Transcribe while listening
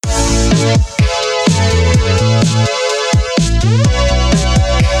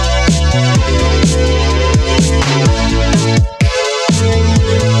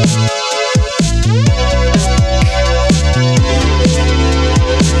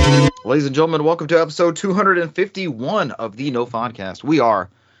Ladies and gentlemen, welcome to episode 251 of the No Podcast. We are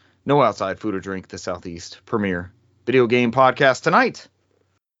No Outside Food or Drink, the Southeast premier video game podcast. Tonight,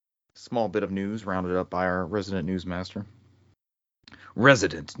 small bit of news rounded up by our resident newsmaster.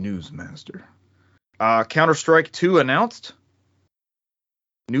 Counter-Strike 2 announced.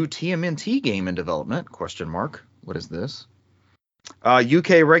 New TMNT game in development, ? What is this?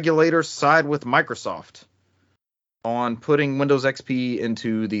 UK regulators side with Microsoft on putting Windows XP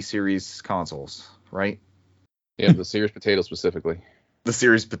into the Series consoles, right? Yeah, the Series Potato specifically. The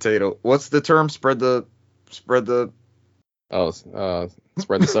Series Potato. What's the term? Spread the spread the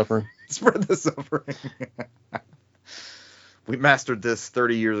suffering. Spread the suffering. We mastered this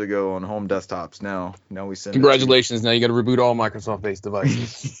 30 years ago on home desktops. Now we send. Congratulations! Now you got to reboot all Microsoft-based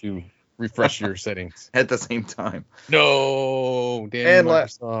devices to refresh your settings at the same time. No, damn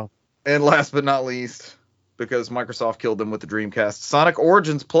Microsoft. And last but not least, because Microsoft killed them with the Dreamcast, Sonic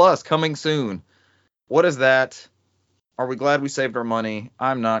Origins Plus coming soon. What is that? Are we glad we saved our money?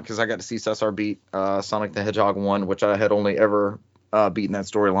 I'm not, because I got to see Cesar beat Sonic the Hedgehog 1, which I had only ever beaten that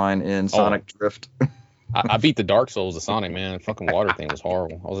storyline in Sonic Drift. I beat the Dark Souls of Sonic, man. The fucking water thing was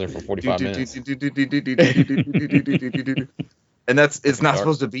horrible. I was there for 45 minutes. And it's not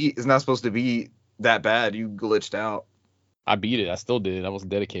supposed to be that bad. You glitched out. I beat it. I still did. I was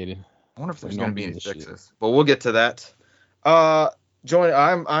dedicated. I wonder if there's going to be any fixes. But we'll get to that.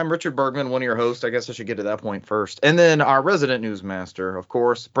 I'm Richard Bergman, one of your hosts. I guess I should get to that point first. And then our resident newsmaster, of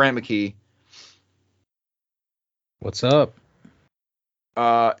course, Brant McKee. What's up?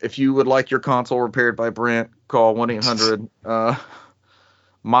 If you would like your console repaired by Brant, call 1-800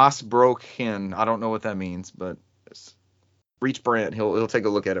 Moss Broke Hen. I don't know what that means, but reach Brant. He'll take a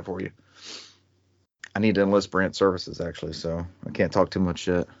look at it for you. I need to enlist Brant services, actually, so I can't talk too much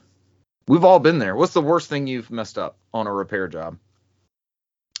shit. We've all been there. What's the worst thing you've messed up on a repair job?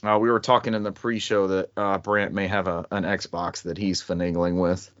 We were talking in the pre-show that Brant may have an Xbox that he's finagling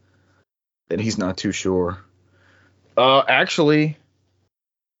with, and he's not too sure. Actually,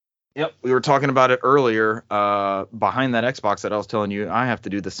 yep, we were talking about it earlier. Behind that Xbox that I was telling you I have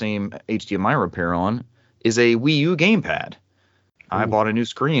to do the same HDMI repair on is a Wii U gamepad. I bought a new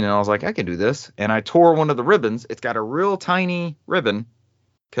screen, and I was like, I can do this. And I tore one of the ribbons. It's got a real tiny ribbon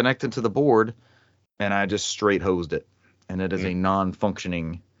connected to the board, and I just straight hosed it. And it is a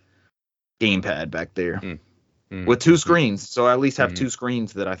non-functioning gamepad back there with two screens. So I at least have two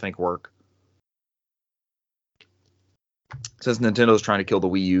screens that I think work. It says Nintendo's trying to kill the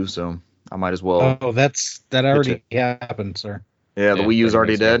Wii U, so I might as well. Oh, that already happened, sir. Yeah, the Wii U's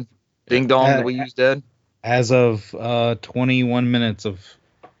already dead. Ding dong, the Wii U's dead. As of 21 minutes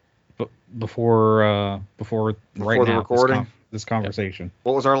before right the now, recording. This conversation.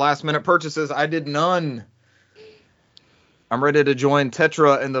 What was our last minute purchases? I did none. I'm ready to join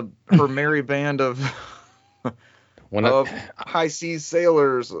Tetra and her merry band of high seas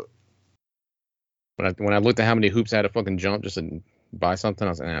sailors. When I looked at how many hoops I had to fucking jump just to buy something,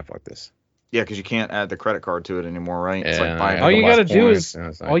 I was like, fuck this. Yeah, because you can't add the credit card to it anymore, right? Yeah, it's like buying. All you gotta do is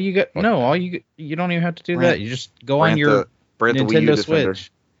you don't even have to do that. You just go on your Nintendo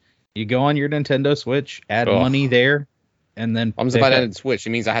Switch. You go on your Nintendo Switch, add money there, and then. What if I didn't Switch?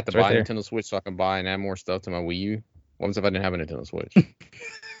 It means I have to buy a Nintendo Switch so I can buy and add more stuff to my Wii U. What if I didn't have a Nintendo Switch?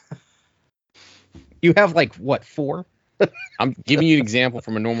 You have like what, 4? I'm giving you an example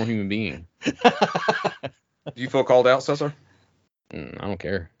from a normal human being. Do you feel called out, Cesar? I don't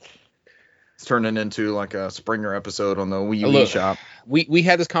care. It's turning into like a Springer episode on the Wii U shop. We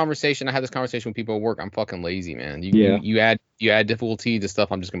had this conversation. I had this conversation with people at work. I'm fucking lazy, man. You add difficulty to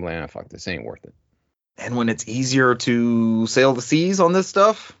stuff. I'm just gonna be like, fuck this, ain't worth it. And when it's easier to sail the seas on this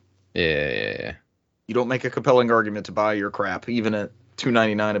stuff, yeah. You don't make a compelling argument to buy your crap, even at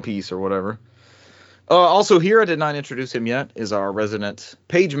 $2.99 a piece or whatever. Also here, I did not introduce him yet, is our resident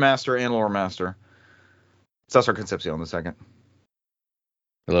page master and lore master, Cesar Concepcion II.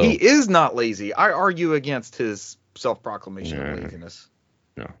 Hello. He is not lazy. I argue against his self-proclamation of laziness.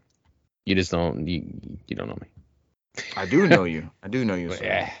 No, you just don't. You don't know me. I do know you.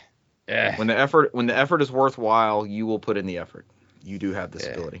 Sir. Yeah. When the effort is worthwhile, you will put in the effort. You do have this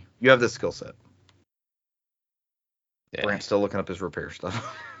ability. You have this skill set. Yeah. Brant's still looking up his repair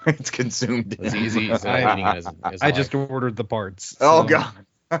stuff. It's consumed. It's easy. I just ordered the parts. Oh God.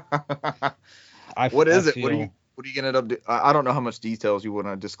 What is it? What are you gonna end up? I don't know how much details you want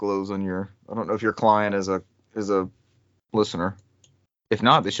to disclose on your. I don't know if your client is a listener. If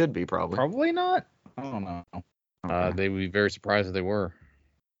not, they should be probably. Probably not. I don't know. They would be very surprised if they were.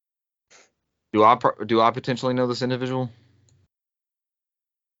 Do I potentially know this individual?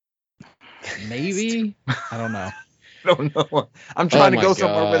 Maybe. I don't know. I don't know. I'm trying to go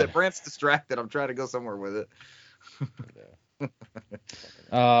somewhere with it. Brant's distracted. I'm trying to go somewhere with it.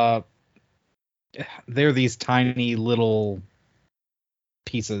 They're these tiny little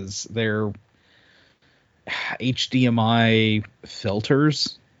pieces. They're HDMI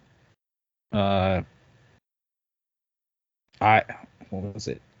filters. What was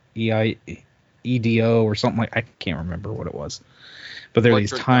it? EDO or something like. I can't remember what it was. But they're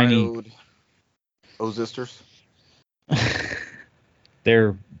these tiny osistors.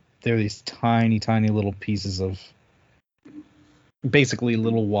 They're these tiny little pieces of basically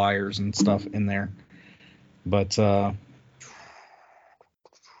little wires and stuff in there. But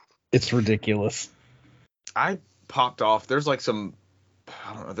it's ridiculous. I popped off. There's like some,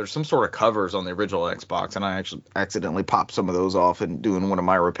 I don't know, there's some sort of covers on the original Xbox, and I actually accidentally popped some of those off and doing one of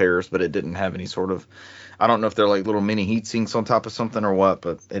my repairs, but it didn't have any sort of, I don't know if they're like little mini heat sinks on top of something or what,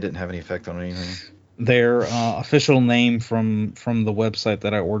 but it didn't have any effect on anything. Their official name from the website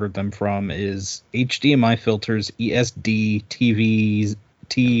that I ordered them from is HDMI filters ESD TVS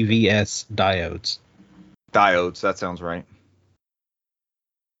diodes. Diodes, that sounds right.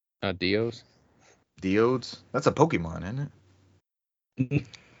 Diodes? Diodes? That's a Pokemon, isn't it?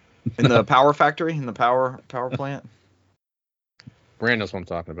 In the power factory? In the power plant? Brand knows what I'm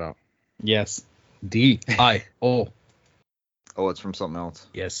talking about. Yes. D-I-O. Oh, it's from something else.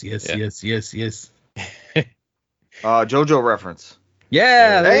 Yes. JoJo reference.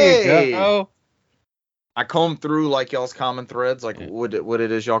 Yeah, there you go. I combed through like y'all's common threads, like what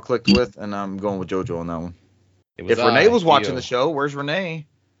it is y'all clicked with, and I'm going with JoJo on that one. If Renee was watching the show, where's Renee?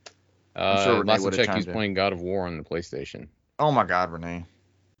 I'm sure Renee would have chimed in. He's playing God of War on the PlayStation. Oh my God, Renee.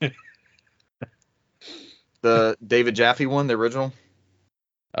 The David Jaffe one, the original?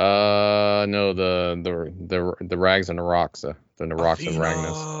 No, the Rags and the Rocks, the Rocks of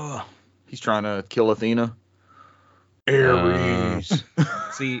Ragnas. He's trying to kill Athena. Ares.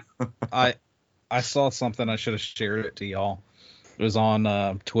 See, I saw something. I should have shared it to y'all. It was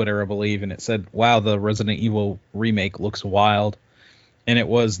on Twitter, I believe, and it said, "Wow, the Resident Evil remake looks wild." And it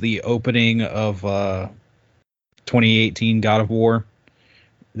was the opening of 2018 God of War.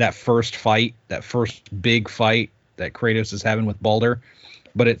 That first big fight that Kratos is having with Baldur,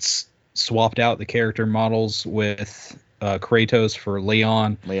 but it's swapped out the character models with Kratos for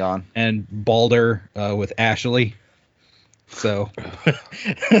Leon, and Baldur with Ashley. So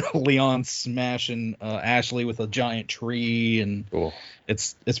Leon smashing Ashley with a giant tree, and cool.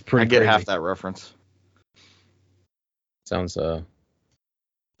 It's pretty. I get crazy. Half that reference. Sounds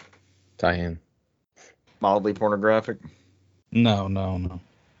tie-in. Mildly pornographic. No, not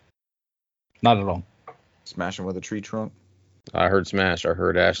at all. Smashing with a tree trunk. I heard smash. I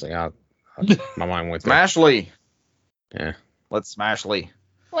heard Ashley. My mind went there. Smashly. Yeah. Let's Smashly.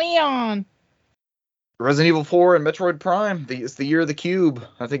 Leon. Resident Evil 4 and Metroid Prime. It's the year of the cube.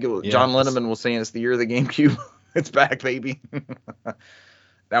 I think it was John Lennon was saying it's the year of the GameCube. It's back, baby.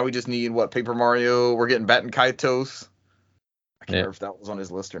 Now we just need Paper Mario. We're getting Batten Kaitos. I can't remember if that was on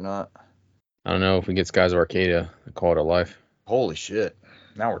his list or not. I don't know if we get Skies of Arcadia. Call it a life. Holy shit.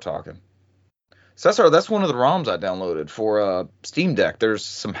 Now we're talking. So that's one of the ROMs I downloaded for Steam Deck. There's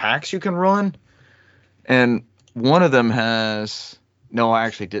some hacks you can run, and one of them has... No, I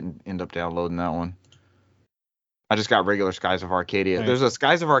actually didn't end up downloading that one. I just got regular Skies of Arcadia. Right. There's a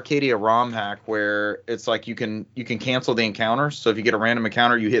Skies of Arcadia ROM hack where it's like you can cancel the encounters. So if you get a random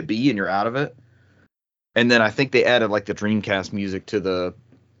encounter, you hit B and you're out of it. And then I think they added like the Dreamcast music to the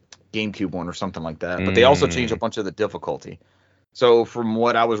GameCube one or something like that. But they also changed a bunch of the difficulty. So from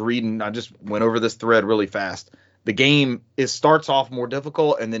what I was reading, I just went over this thread really fast. The game starts off more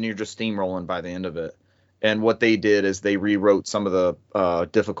difficult, and then you're just steamrolling by the end of it. And what they did is they rewrote some of the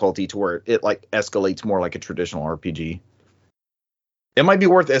difficulty to where it like escalates more like a traditional RPG. It might be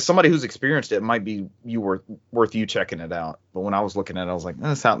worth, as somebody who's experienced it might be worth you checking it out. But when I was looking at it, I was like,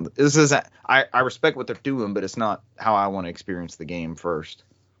 I respect what they're doing, but it's not how I want to experience the game first,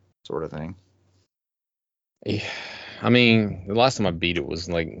 sort of thing. Yeah. I mean, the last time I beat it was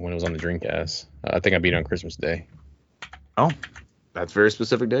like when it was on the Dreamcast. I think I beat it on Christmas Day. Oh, that's a very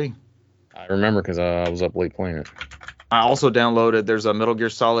specific day. I remember because I was up late playing it. I also downloaded, there's a Metal Gear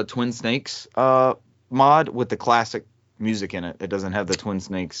Solid Twin Snakes mod with the classic music in it. It doesn't have the Twin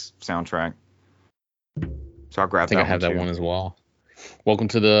Snakes soundtrack. So I'll grab that one. I think I have that one as well. Welcome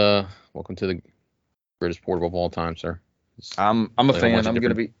to the greatest port of all time, sir. I'm a fan. I'm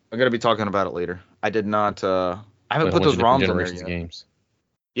gonna be talking about it later. I did not I haven't put those ROMs on there yet. Games.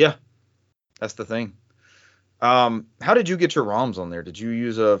 Yeah. That's the thing. How did you get your ROMs on there? Did you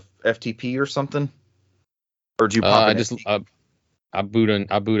use a FTP or something? Or did you pop I boot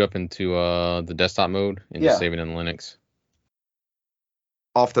up into the desktop mode and just save it in Linux.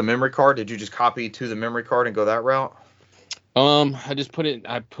 Off the memory card? Did you just copy to the memory card and go that route? I just put it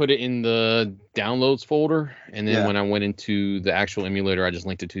in the downloads folder, and then when I went into the actual emulator, I just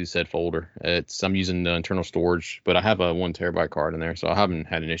linked it to said folder. I'm using the internal storage, but I have a 1 terabyte card in there, so I haven't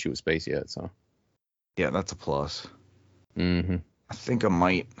had an issue with space yet. So yeah, that's a plus. Mm-hmm. I think I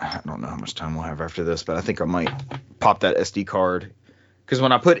might. I don't know how much time we'll have after this, but I think I might pop that SD card, because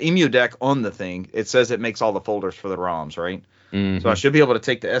when I put EmuDeck on the thing, it says it makes all the folders for the ROMs, right? Mm-hmm. So I should be able to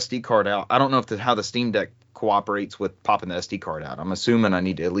take the SD card out. I don't know how the Steam Deck cooperates with popping the SD card out. I'm assuming I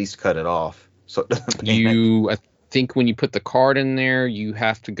need to at least cut it off. So it doesn't I think when you put the card in there, you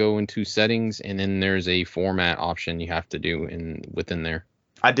have to go into settings, and then there's a format option you have to do within there.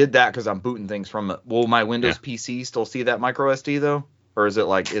 I did that because I'm booting things from it. Will my Windows PC still see that micro SD though, or is it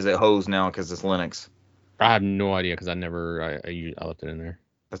hosed now because it's Linux? I have no idea because I left it in there.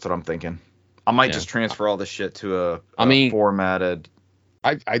 That's what I'm thinking. I might just transfer all this shit to a formatted.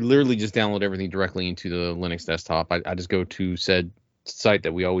 I literally just download everything directly into the Linux desktop. I just go to said site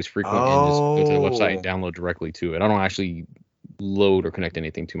that we always frequent and just go to the website and download directly to it. I don't actually load or connect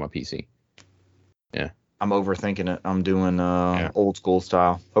anything to my PC. Yeah. I'm overthinking it. I'm doing old school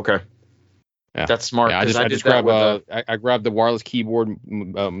style. Okay. Yeah. That's smart. Yeah, I grabbed the wireless keyboard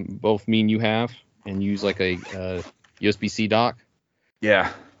both me and you have, and use like a USB-C dock.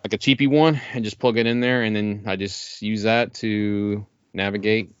 Yeah. Like a cheapy one, and just plug it in there, and then I just use that to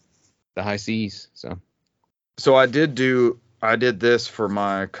navigate the high seas. So I did this for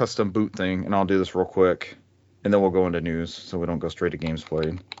my custom boot thing, and I'll do this real quick, and then we'll go into news so we don't go straight to games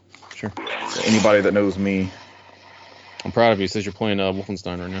played. Sure. So anybody that knows me, I'm proud of you. It says you're playing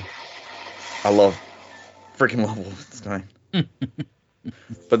Wolfenstein right now. I love Wolfenstein.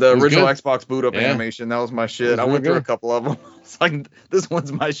 But the original Xbox boot up animation, that was my shit. I went through a couple of them. It's like, this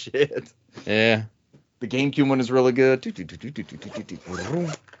one's my shit. Yeah. The GameCube one is really good.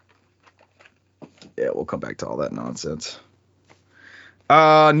 Yeah, we'll come back to all that nonsense.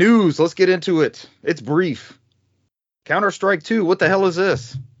 News. Let's get into it. It's brief. Counter-Strike 2. What the hell is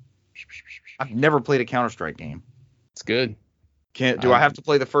this? I've never played a Counter-Strike game. It's good. Do I have to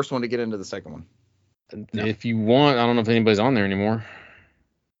play the first one to get into the second one? No. If you want, I don't know if anybody's on there anymore.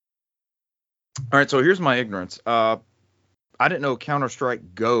 All right, so here's my ignorance. I didn't know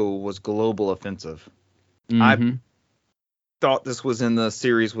Counter-Strike Go was global offensive. Mm-hmm. I thought this was in the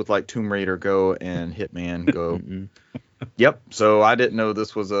series with like Tomb Raider Go and Hitman Go. Yep. So I didn't know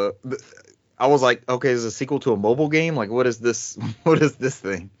this was I was like, okay, is it a sequel to a mobile game? Like, what is this? What is this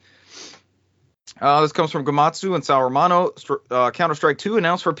thing? This comes from Gamatsu and Sal Romano. Counter-Strike 2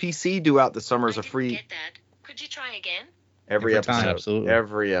 announced for PC, due out this summer as a free. Get that. Could you try again? Every episode. Time, absolutely.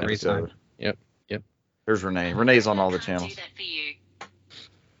 Every episode. Yep. There's Renee. Renee's on all the channels. Do that for you.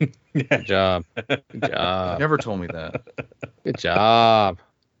 Good job. Good job. Never told me that. Good job.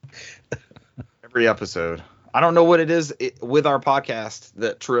 Every episode. I don't know what it is with our podcast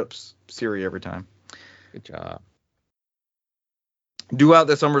that trips Siri every time. Good job. Due out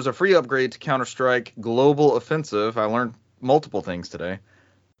this summer is a free upgrade to Counter-Strike Global Offensive. I learned multiple things today.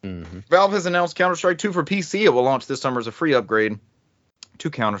 Mm-hmm. Valve has announced Counter-Strike 2 for PC. It will launch this summer as a free upgrade to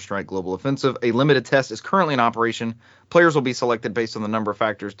Counter-Strike Global Offensive. A limited test is currently in operation. Players will be selected based on the number of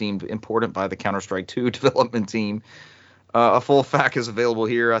factors deemed important by the Counter-Strike 2 development team. A full FAQ is available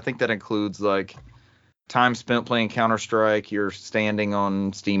here. I think that includes like time spent playing Counter-Strike, your standing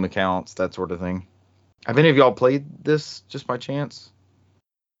on Steam accounts, that sort of thing. Have any of y'all played this just by chance?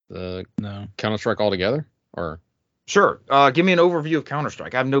 No. Counter-Strike altogether? Or Sure. Give me an overview of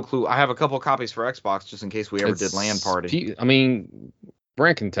Counter-Strike. I have no clue. I have a couple of copies for Xbox just in case we ever did LAN party. I mean,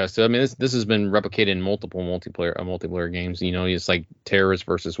 Brand can test it. I mean, this has been replicated in multiple multiplayer games. You know, it's like terrorists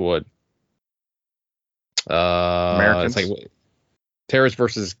versus what? Americans. It's like terrorists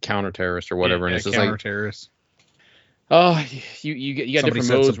versus counter-terrorists or whatever. Yeah, and it's counter-terrorists. You got different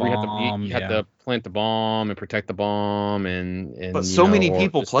modes where you have to plant the bomb and protect the bomb and but so many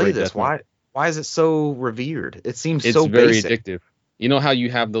people play this. Why is it so revered? It seems so very basic. Addictive. You know how you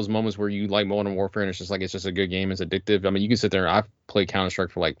have those moments where you like Modern Warfare and it's just a good game, it's addictive. I mean, you can sit there and I've played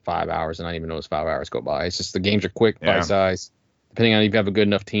Counter-Strike for like 5 hours and I didn't even notice 5 hours go by. It's just the games are quick, bite size. Depending on if you have a good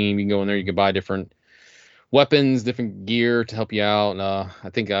enough team, you can go in there, you can buy different weapons, different gear to help you out. I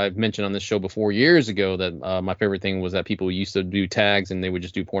think I've mentioned on this show before years ago that my favorite thing was that people used to do tags and they would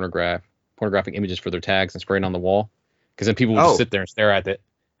just do pornographic images for their tags and spray it on the wall. Because then people would just sit there and stare at the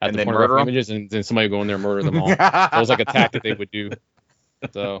pornographic images and then somebody would go in there and murder them all. So it was like a tack that they would do.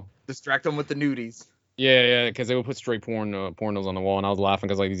 So distract them with the nudies. Yeah, because they would put straight pornos on the wall, and I was laughing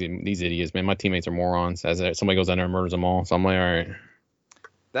because like these idiots, man. My teammates are morons. As somebody goes down there and murders them all, so I'm like, all right.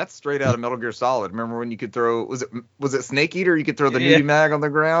 That's straight out of Metal Gear Solid. Remember when you could throw? Was it Snake Eater? You could throw the nudie mag on the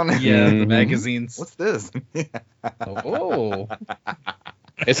ground. Yeah, the Mhm. magazines. What's this? Oh.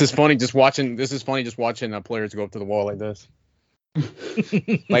 This is funny just watching players go up to the wall like this.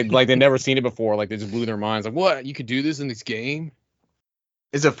 like they've never seen it before. Like they just blew their minds. Like, what? You could do this in this game?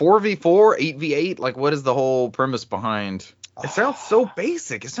 Is it 4v4, 8v8? Like, what is the whole premise behind? It sounds so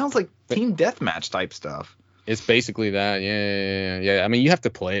basic. It sounds like team deathmatch type stuff. It's basically that. Yeah. I mean, you have to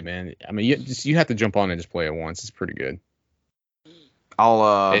play it, man. I mean, you have to jump on and just play it once. It's pretty good. It's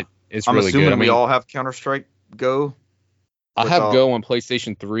I'm really assuming good. I mean, we all have Counter-Strike Go. I have Go on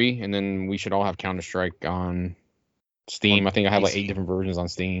PlayStation 3, and then we should all have Counter-Strike on Steam. I think I have like 8 different versions on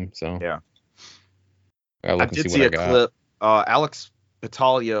Steam. So yeah, I did see a clip. Alex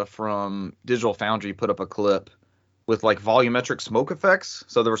Pitalia from Digital Foundry put up a clip with like volumetric smoke effects.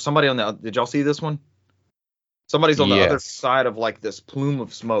 So there was somebody on the. Did y'all see this one? Somebody's on the other side of like this plume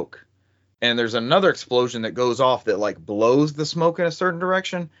of smoke, and there's another explosion that goes off that like blows the smoke in a certain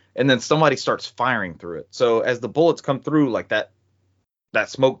direction, and then somebody starts firing through it. So as the bullets come through, like that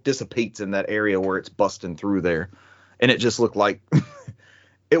smoke dissipates in that area where it's busting through there, and it just looked like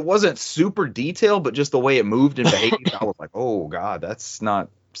it wasn't super detailed, but just the way it moved and behaved, I was like, oh god, that's not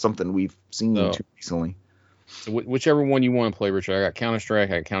something we've seen too recently. So whichever one you want to play, Richard. I got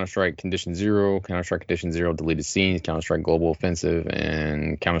Counter-Strike, I got Counter-Strike Condition Zero, Counter-Strike Condition Zero Deleted Scenes, Counter-Strike Global Offensive,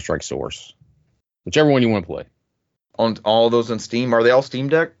 and Counter-Strike Source. Whichever one you want to play. On all those on Steam, are they all Steam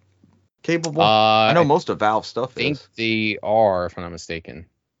Deck capable? I know most of Valve stuff I think they are, if I'm not mistaken.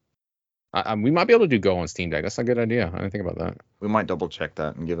 We might be able to do Go on Steam Deck. That's a good idea. I didn't think about that. We might double check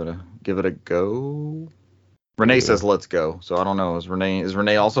that and give it a go. Renee says let's go. So I don't know. Is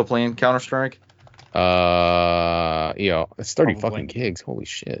Renee also playing Counter-Strike? Yeah, it's 30 fucking gigs. Holy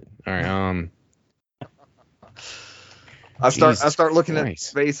shit. All right. I start looking at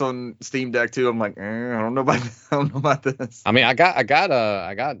space on Steam Deck too. I'm like, I don't know about this. I mean, I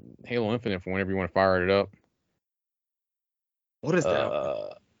got Halo Infinite for whenever you want to fire it up. What is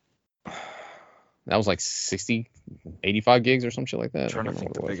that? That was like 85 gigs or some shit like that. I'm trying to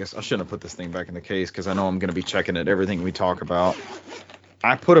think the biggest. I shouldn't have put this thing back in the case because I know I'm going to be checking it everything we talk about.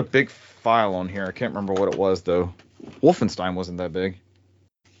 I put a big file on here. I can't remember what it was though. Wolfenstein wasn't that big.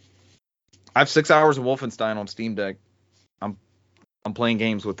 I have 6 hours of Wolfenstein on Steam Deck. I'm playing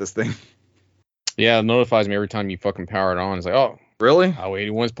games with this thing. Yeah, it notifies me every time you fucking power it on. It's like, oh, really? Highway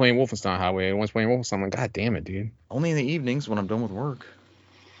 81's playing Wolfenstein. Highway 81's playing Wolfenstein. I'm like, god damn it, dude. Only in the evenings when I'm done with work.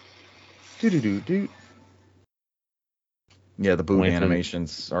 Do. Yeah, the boot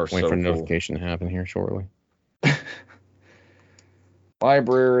animations are so cool. Waiting for the notification to happen here shortly.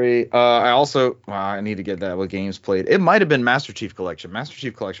 Library. I need to get that with games played. It might have been Master Chief Collection. Master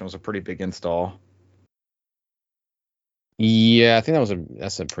Chief Collection was a pretty big install. Yeah, I think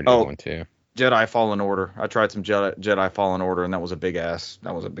that's a pretty good one too. Jedi Fallen Order. I tried some Jedi Fallen Order, and that was a big ass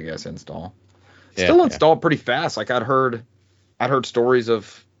install. Still installed pretty fast. Like I'd heard stories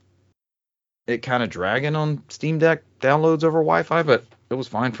of it kind of dragging on Steam Deck downloads over Wi-Fi, but it was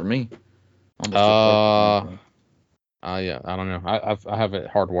fine for me. Yeah, I don't know. I have it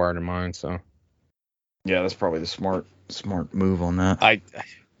hardwired in mine, so. Yeah, that's probably the smart move on that.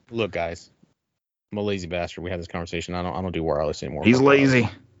 Look, guys. I'm a lazy bastard. We had this conversation. I don't do wireless anymore. He's lazy.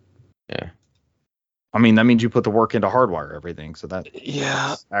 Yeah. I mean, that means you put the work into hardwire everything, so that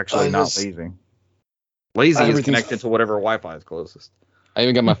actually not lazy. Lazy is connected to whatever Wi-Fi is closest. I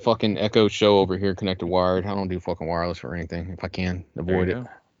even got my fucking Echo Show over here connected wired. I don't do fucking wireless for anything if I can avoid it.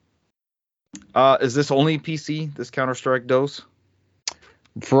 Is this only PC? This Counter-Strike dose?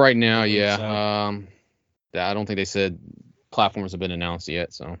 For right now, yeah. I don't think they said platforms have been announced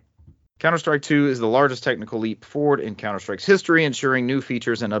yet, so. Counter-Strike 2 is the largest technical leap forward in Counter-Strike's history, ensuring new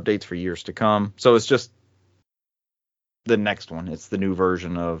features and updates for years to come. So it's just the next one. It's the new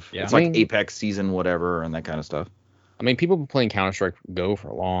version of it's like Apex season whatever and that kind of stuff. I mean, people have been playing Counter-Strike Go for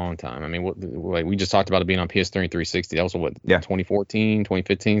a long time. I mean, like we just talked about it being on PS3 and 360. That was 2014,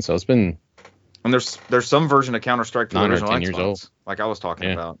 2015. So it's been. And there's some version of Counter-Strike for the original 10 years old, like I was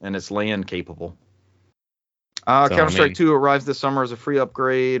talking about, and it's LAN capable. Counter-Strike 2 arrives this summer as a free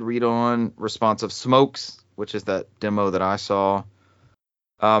upgrade, read-on, responsive smokes, which is that demo that I saw.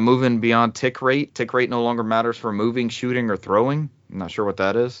 Moving beyond tick rate. Tick rate no longer matters for moving, shooting, or throwing. I'm not sure what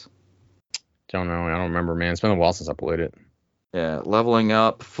that is. Don't know. I don't remember, man. It's been a while since I played it. Yeah, leveling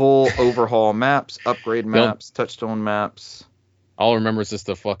up, full overhaul maps, upgrade maps, touchstone maps. All I remember is just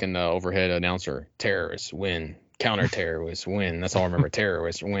the fucking overhead announcer. Terrorists win. Counter terrorists win. That's all I remember.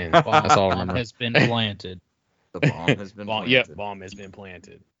 Terrorists win. Bomb, That's all I bomb remember. has been planted. The bomb has been planted. Yep, bomb has been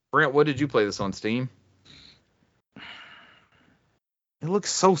planted. Brent, what did you play this on Steam? It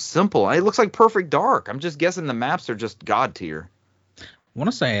looks so simple. It looks like Perfect Dark. I'm just guessing the maps are just god tier. I want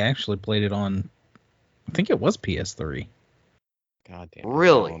to say I actually played it on, I think it was PS3. God damn.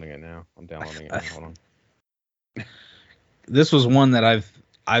 Really? I'm downloading it now. Hold on. This was one that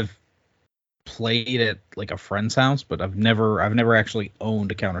I've played at like a friend's house, but I've never actually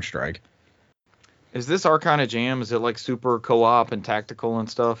owned a Counter-Strike. Is this our kind of jam? Is it like super co-op and tactical and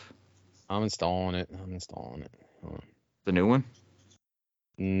stuff? I'm installing it. Hold on. The new one?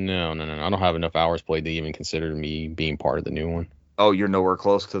 No. I don't have enough hours played to even consider me being part of the new one. Oh, you're nowhere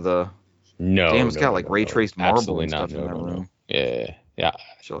close to the... No. Damn, it's got like ray traced marble Absolutely and not. stuff in that room. Yeah.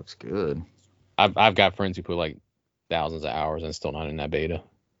 She looks good. I've got friends who put like thousands of hours and it's still not in that beta.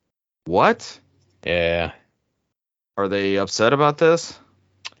 What? Yeah. Are they upset about this?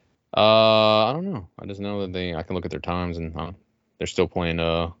 I don't know. I just know that I can look at their times and they're still playing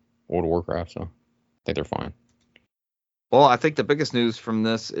World of Warcraft, so I think they're fine. Well, I think the biggest news from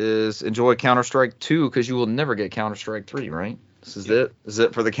this is enjoy Counter-Strike 2 because you will never get Counter-Strike 3, right? This is it? This is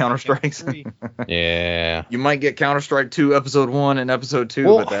it for the Counter-Strikes? Yeah. You might get Counter-Strike 2 Episode 1 and Episode 2,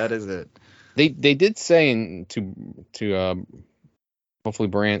 Well, but that is it. They did say to hopefully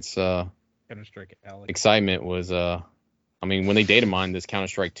Brant's Counter-Strike Alex. excitement was when they data mined this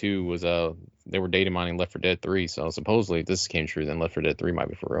Counter-Strike 2 was they were data mining Left 4 Dead 3, so supposedly if this came true then Left 4 Dead 3 might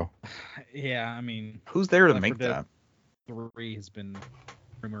be for real. Yeah, I mean, Who's there to Left make 4 Dead that? 3 has been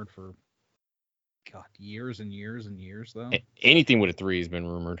rumored for years and years and years though. Anything with a 3 has been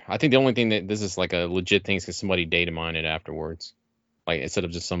rumored. I think the only thing that this is like a legit thing is because somebody data mined it afterwards, like instead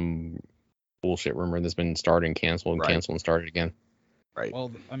of just some bullshit rumor that's been started and canceled and canceled and started again. Right.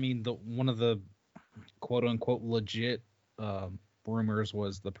 Well, I mean, one of the quote unquote legit rumors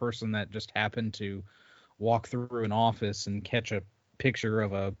was the person that just happened to walk through an office and catch a picture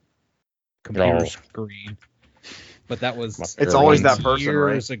of a computer screen. But that was it's always that person,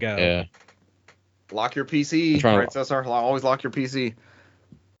 years right? ago. Yeah. Lock your PC. Right, Cesar? Always lock your PC.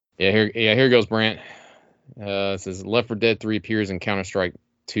 Yeah, here goes Brant. It says Left 4 Dead 3 appears in Counter-Strike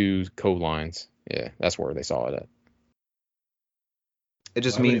 2 code lines. Yeah, that's where they saw it at. It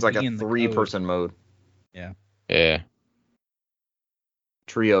just means like a 3-person mode. Yeah. Yeah.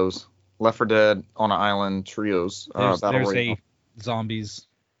 Trios. Left 4 Dead on an island. Trios. There's a zombies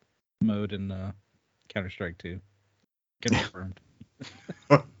mode in Counter-Strike 2. Confirmed.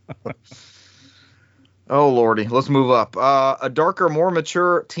 Oh, lordy. Let's move up. A darker, more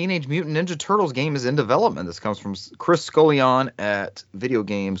mature Teenage Mutant Ninja Turtles game is in development. This comes from Chris Scullion at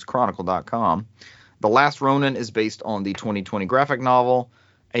VideoGamesChronicle.com. The Last Ronin is based on the 2020 graphic novel.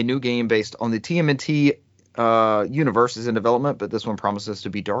 A new game based on the TMNT universe is in development, but this one promises to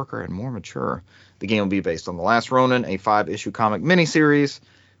be darker and more mature. The game will be based on The Last Ronin, a 5-issue comic miniseries,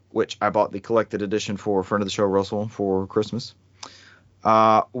 which I bought the collected edition for a friend of the show, Russell, for Christmas.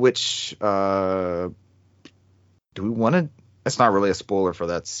 Do we want to? That's not really a spoiler for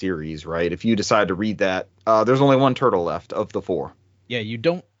that series, right? If you decide to read that, there's only one turtle left of the 4. Yeah, you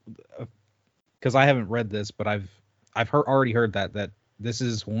don't, because I haven't read this, but I've already heard that this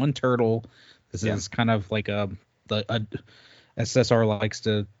is one turtle. This is kind of like as SSR likes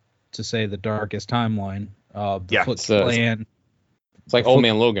to say, the darkest timeline. The Foot Clan. It's like Old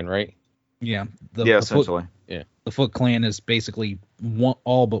Man Logan, right? Yeah. Essentially. The Foot Clan is basically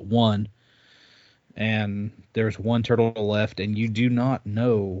all but one. And there's one turtle left, and you do not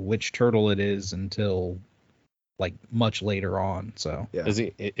know which turtle it is until like much later on. So yeah. Is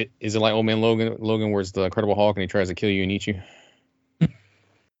it like Old Man Logan, where it's the Incredible Hulk and he tries to kill you and eat you?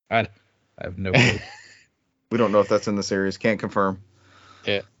 I have no clue. We don't know if that's in the series. Can't confirm.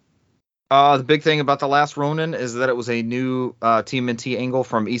 Yeah. The big thing about The Last Ronin is that it was a new TMNT angle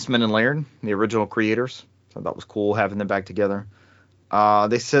from Eastman and Laird, the original creators. So that was cool having them back together.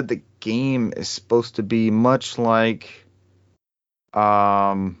 They said the game is supposed to be much like,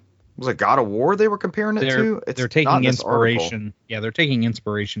 was it God of War they were comparing it to? They're taking inspiration. Yeah, they're taking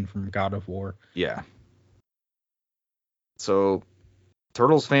inspiration from God of War. Yeah. So,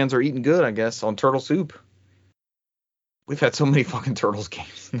 Turtles fans are eating good, I guess, on Turtle Soup. We've had so many fucking Turtles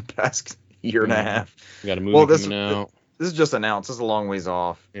games in the past year and a half. We got a movie coming out. This is just announced. This is a long ways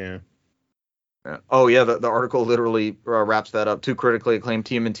off. Yeah. Oh, yeah, the article literally wraps that up. 2 critically acclaimed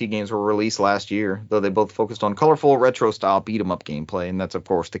TMNT games were released last year, though they both focused on colorful, retro-style beat-em-up gameplay, and that's, of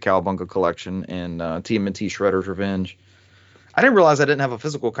course, the Cowabunga Collection and TMNT Shredder's Revenge. I didn't realize I didn't have a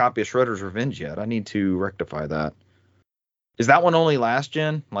physical copy of Shredder's Revenge yet. I need to rectify that. Is that one only last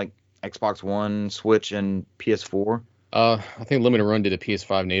gen? Like, Xbox One, Switch, and PS4. I think Limited Run did a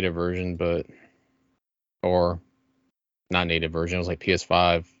PS5 native version, or not native version. It was like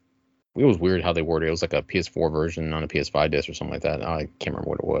PS5. It was weird how they worded it. It was like a PS4 version on a PS5 disc or something like that. I can't remember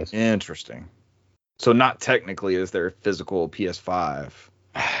what it was. Interesting. So not technically is there a physical PS5.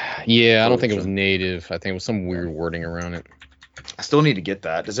 Yeah, I don't think it was native. I think it was some weird wording around it. I still need to get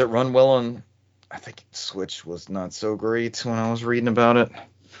that. Does it run well on? I think Switch was not so great when I was reading about it.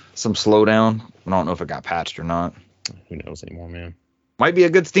 Some slowdown. I don't know if it got patched or not. Who knows anymore, man? Might be a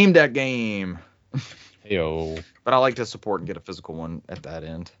good Steam Deck game. Heyo. But I like to support and get a physical one at that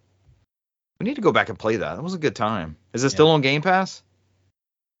end. We need to go back and play that. That was a good time. Is it still on Game Pass?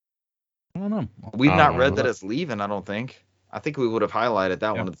 I don't know. We've not read that it's leaving, I don't think. I think we would have highlighted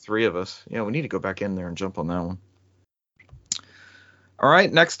that one of the three of us. Yeah, we need to go back in there and jump on that one. All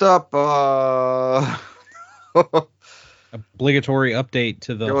right, next up. Obligatory update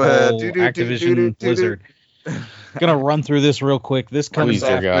to the Go whole ahead. Activision Blizzard. Gonna run through this real quick. This comes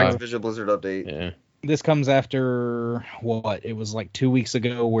after Activision Blizzard update. Yeah. This comes after what? It was like 2 weeks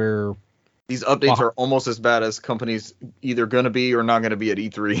ago where these updates are almost as bad as companies either going to be or not going to be at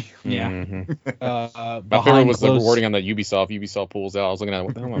E3. Yeah. Mm-hmm. My favorite was the wording on the Ubisoft Pulls Out. I was looking at it.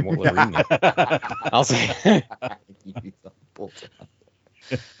 What the hell am I reading that? I was like, Ubisoft Pulls Out.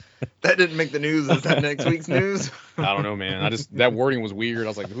 That didn't make the news. Is that next week's news? I don't know, man. That wording was weird. I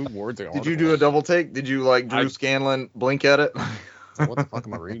was like, who words are? Did you do a double take? Did you like Drew Scanlon blink at it? Like, what the fuck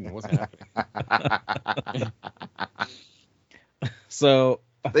am I reading? What's happening? So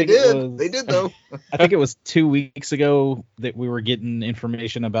they did though. I think it was 2 weeks ago that we were getting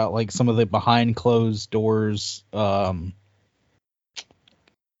information about like some of the behind closed doors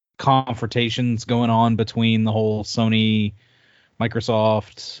confrontations going on between the whole Sony,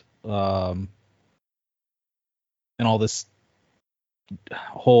 Microsoft, and all this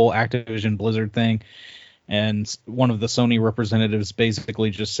whole Activision Blizzard thing. And one of the Sony representatives basically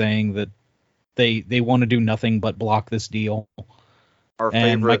just saying that they want to do nothing but block this deal. Our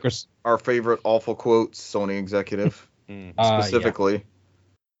favorite awful quotes, Sony executive specifically.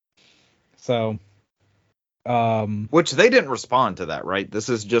 So, which they didn't respond to that, right? This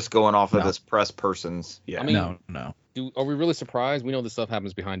is just going off of this press person's. Yeah, I mean, no. Are we really surprised? We know this stuff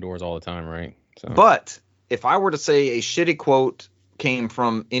happens behind doors all the time, right? So. But if I were to say a shitty quote came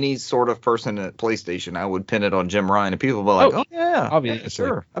from any sort of person at PlayStation, I would pin it on Jim Ryan, and people would be like, "Oh yeah, obviously, yeah,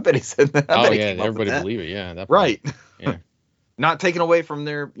 sure." I bet he said that. Everybody believe it. Yeah, right. Yeah. Not taken away from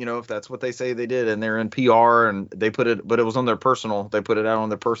their, if that's what they say they did, and they're in PR and they put it, but it was on their personal. They put it out on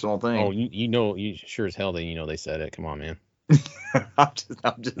their personal thing. Oh, you sure as hell that they said it. Come on, man. I'm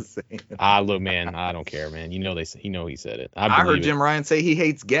just saying. Look, man, I don't care, man. He said it. I heard Jim Ryan say he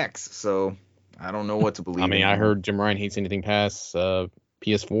hates Gex, so I don't know what to believe. I mean, I heard Jim Ryan hates anything past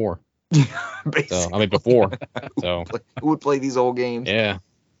PS4. Basically. Before. So who would play these old games? Yeah,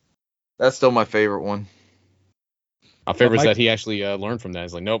 that's still my favorite one. My favorite is that he actually learned from that.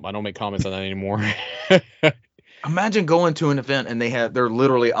 He's like, nope, I don't make comments on that anymore. Imagine going to an event and they're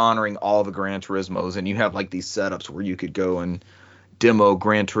literally honoring all the Gran Turismos, and you have like these setups where you could go and demo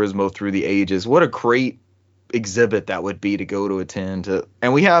Gran Turismo through the ages. What a great exhibit that would be to go to attend.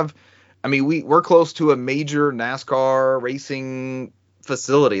 And we're close to a major NASCAR racing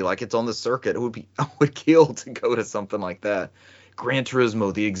facility, like it's on the circuit. I would kill to go to something like that. Gran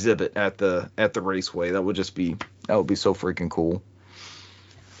Turismo, the exhibit at the raceway. That would be so freaking cool.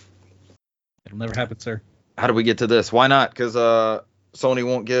 It'll never happen, sir. How do we get to this? Why not? Because Sony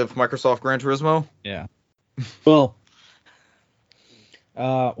won't give Microsoft Gran Turismo? Yeah. Well,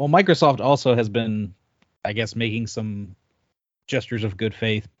 Microsoft also has been, I guess, making some gestures of good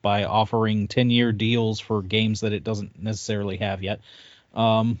faith by offering 10-year deals for games that it doesn't necessarily have yet.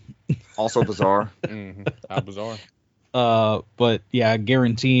 Also bizarre. Mm-hmm. How bizarre. But yeah,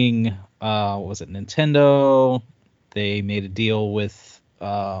 guaranteeing, was it Nintendo? They made a deal with,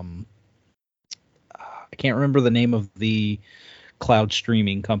 I can't remember the name of the cloud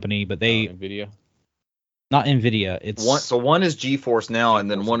streaming company, but Nvidia. Not Nvidia. It's one is GeForce Now, and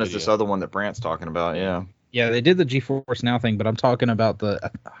then one is this other one that Brant's talking about. Yeah. Yeah, they did the GeForce Now thing, but I'm talking about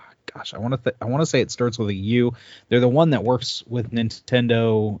the. Gosh, I want to say it starts with a U. They're the one that works with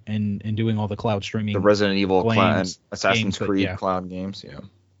Nintendo and doing all the cloud streaming. The Resident Evil and Assassin's Creed cloud games, yeah.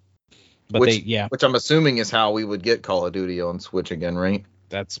 But which I'm assuming is how we would get Call of Duty on Switch again, right?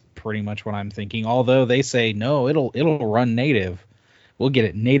 That's pretty much what I'm thinking. Although they say no, it'll run native. We'll get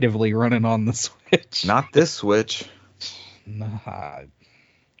it natively running on the Switch. Not this Switch. Nah.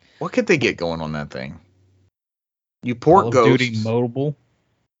 What could they get going on that thing? You port Call of Ghosts. Duty Mobile.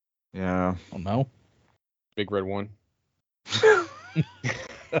 Yeah. I don't know. Big Red One.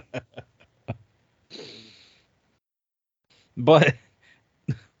 But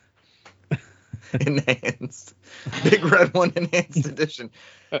Enhanced. Big Red One Enhanced Edition.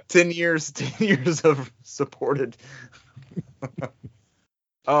 10 years of supported.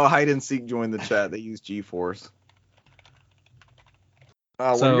 Oh, Hide and Seek joined the chat. They use GeForce.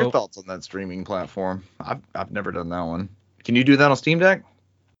 What are your thoughts on that streaming platform? I've never done that one. Can you do that on Steam Deck?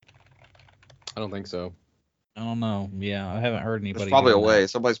 I don't think so. I don't know. Yeah, I haven't heard anybody. There's probably a doing way. that.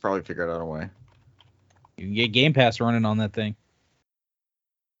 Somebody's probably figured out a way. You can get Game Pass running on that thing.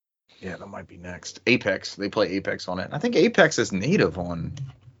 Yeah, that might be next. Apex. They play Apex on it. I think Apex is native on.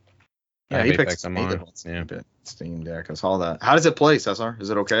 Yeah, Apex is native on Steam Deck. I saw that. How does it play, Cesar? Is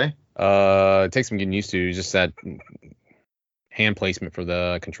it okay? It takes some getting used to. Just that hand placement for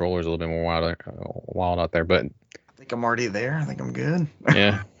the controller is a little bit more wild out there. But I think I'm already there. I think I'm good.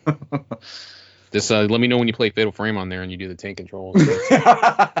 Yeah. Just let me know when you play Fatal Frame on there and you do the tank controls. Please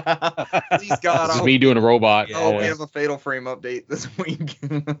God, this is me doing a robot. Oh, we have a Fatal Frame update this week.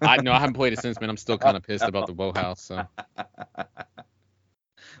 I haven't played it since, man. I'm still kind of pissed about the bow house. So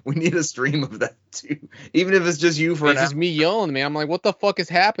we need a stream of that too, even if it's just you for an hour. It's just me yelling, man. I'm like, what the fuck is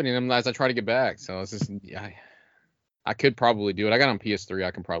happening? As I try to get back. So it's just, I could probably do it. I got on PS3.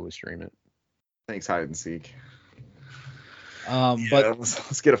 I can probably stream it. Thanks, Hide and Seek. But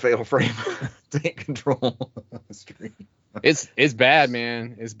let's get a Fatal Frame tank control stream. It's bad,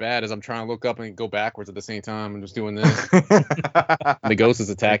 man. It's bad as I'm trying to look up and go backwards at the same time. I'm just doing this. The ghost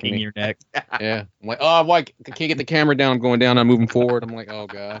is attacking me. Your neck. Yeah. I'm like, oh, I can't get the camera down. I'm going down. I'm moving forward. I'm like, oh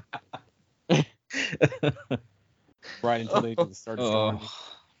god. Right until they just start destroying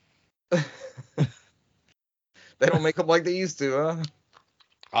me. They don't make them like they used to,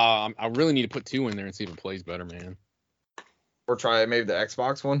 huh? I really need to put 2 in there and see if it plays better, man. Or try maybe the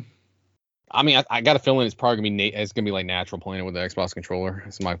Xbox one. I mean, I got a feeling it's probably gonna be like natural playing it with the Xbox controller.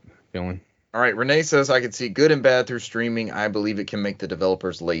 That's my feeling. All right, Renee says I can see good and bad through streaming. I believe it can make the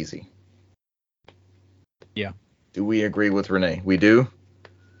developers lazy. Yeah. Do we agree with Renee? We do.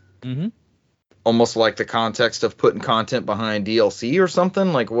 Mm-hmm. Almost like the context of putting content behind DLC or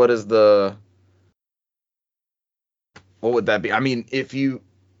something. Like, what would that be? I mean, if you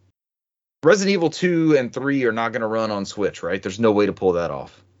Resident Evil 2 and 3 are not going to run on Switch, right? There's no way to pull that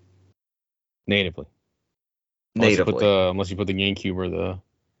off. Natively. Unless you put the GameCube or the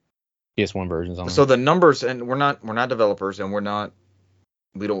PS1 versions on. So the numbers, and we're not developers, and we're not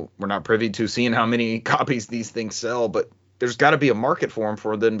privy to seeing how many copies these things sell, but there's got to be a market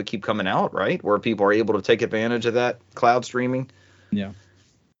for them to keep coming out, right? Where people are able to take advantage of that cloud streaming. Yeah.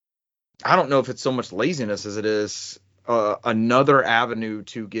 I don't know if it's so much laziness as it is another avenue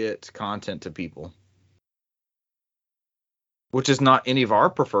to get content to people, which is not any of our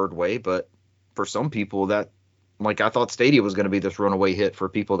preferred way, but for some people that, like, I thought Stadia was going to be this runaway hit for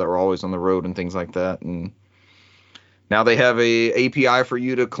people that were always on the road and things like that, and now they have a API for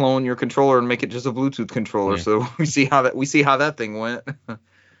you to clone your controller and make it just a Bluetooth controller. Yeah. So we see how that thing went.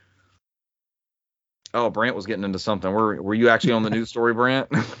 Oh, Brant was getting into something. Were you actually on the news story, Brant?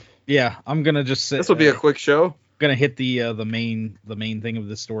 Yeah, I'm gonna just say this will be a quick show. Gonna hit the main thing of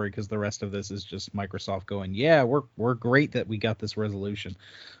this story because the rest of this is just Microsoft going, yeah, we're great that we got this resolution.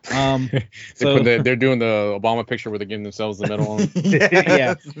 So they're doing the Obama picture where they're giving themselves the medal.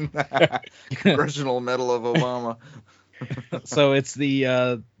 Yeah. Congressional Medal of Obama. So it's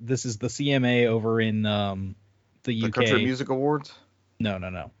this is the CMA over in the UK. Country Music Awards?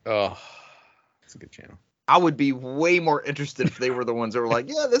 No. Oh, it's a good channel. I would be way more interested if they were the ones that were like,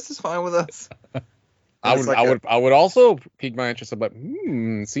 yeah, this is fine with us. I would also pique my interest about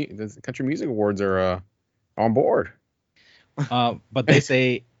see the Country Music Awards are on board. But they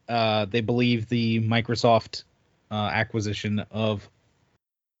say they believe the Microsoft acquisition of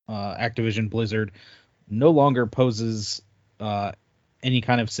Activision Blizzard no longer poses any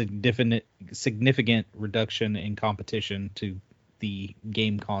kind of significant reduction in competition to the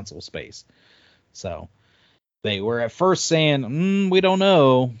game console space. So they were at first saying, we don't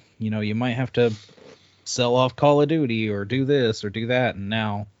know. You might have to sell off Call of Duty or do this or do that, and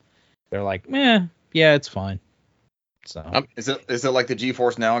now they're like, yeah, it's fine. So is it like the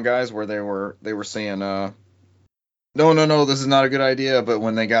GeForce Now guys where they were saying no, this is not a good idea, but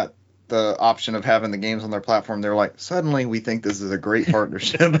when they got the option of having the games on their platform, they're like, suddenly we think this is a great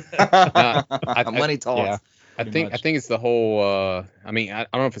partnership. Money talks. Yeah. I think it's the whole I mean, I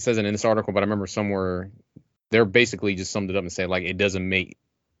don't know if it says it in this article, but I remember somewhere they're basically just summed it up and said, like,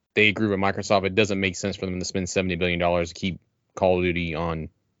 they agree with Microsoft. It doesn't make sense for them to spend $70 billion to keep Call of Duty on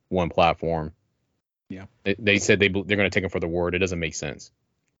one platform. Yeah. They said they're going to take them for the word. It doesn't make sense.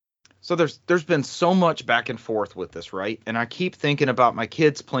 So there's been so much back and forth with this, right? And I keep thinking about my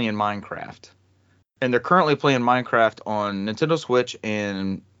kids playing Minecraft. And they're currently playing Minecraft on Nintendo Switch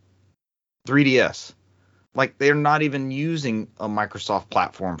and 3DS. Like, they're not even using a Microsoft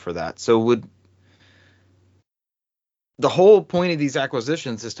platform for that. So the whole point of these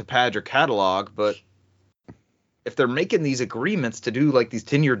acquisitions is to pad your catalog, but if they're making these agreements to do like these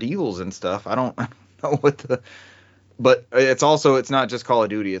 10-year deals and stuff, I don't know what the. But it's not just Call of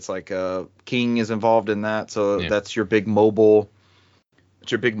Duty. It's like King is involved in that, so that's your big mobile.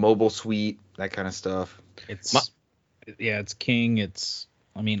 It's your big mobile suite, that kind of stuff. It's King. It's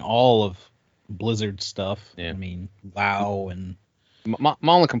all of Blizzard stuff. Yeah. WoW and. My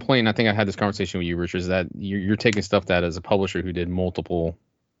only complaint, I think I had this conversation with you, Richard, is that you're taking stuff that as a publisher who did multiple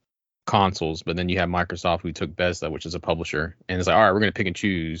consoles, but then you have Microsoft who took Bethesda, which is a publisher, and it's like, all right, we're going to pick and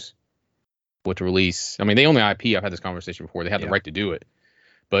choose what to release. They own the IP. I've had this conversation before. They have the right to do it,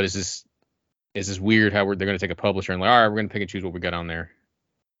 but it's just weird how they're going to take a publisher and like, all right, we're going to pick and choose what we got on there.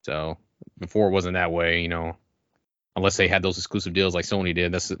 So before it wasn't that way, unless they had those exclusive deals like Sony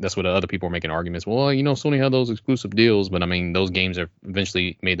did. That's what other people are making arguments. Well, Sony had those exclusive deals, but those games have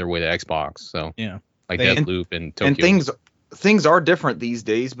eventually made their way to Xbox. So yeah, like Deathloop and Tokyo. And things are different these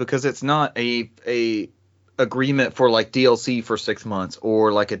days because it's not a agreement for like DLC for 6 months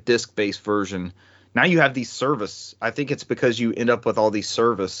or like a disc-based version. Now you have these service. I think it's because you end up with all these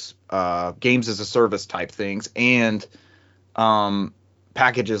service games as a service type things and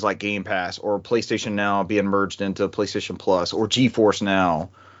packages like Game Pass or PlayStation Now being merged into PlayStation Plus or GeForce Now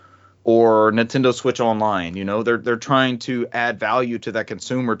or Nintendo Switch Online. They're trying to add value to that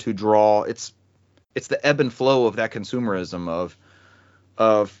consumer to draw. It's the ebb and flow of that consumerism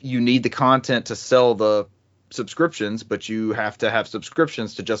of you need the content to sell the subscriptions, but you have to have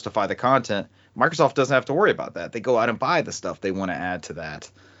subscriptions to justify the content. Microsoft doesn't have to worry about that. They go out and buy the stuff they want to add to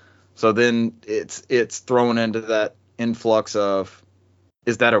that. So then it's thrown into that influx of,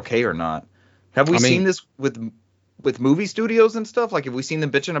 is that okay or not? Have we seen this with movie studios and stuff? Like, have we seen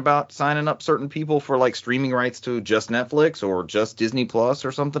them bitching about signing up certain people for like streaming rights to just Netflix or just Disney Plus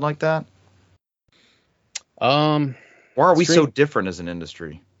or something like that? Why are we so different as an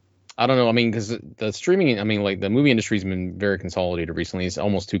industry? I don't know. Because the streaming, like the movie industry's been very consolidated recently. It's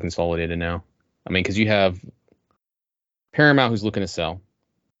almost too consolidated now. Because you have Paramount who's looking to sell.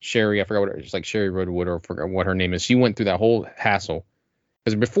 Sherry, I forgot what it's like, Sherry Redwood, or I forgot what her name is. She went through that whole hassle.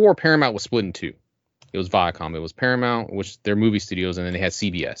 Because before, Paramount was split in two. It was Viacom. It was Paramount, which they're movie studios, and then they had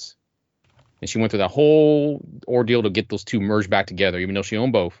CBS. And she went through that whole ordeal to get those two merged back together, even though she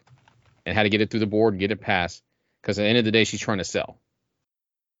owned both, and had to get it through the board, get it passed. Because at the end of the day, she's trying to sell.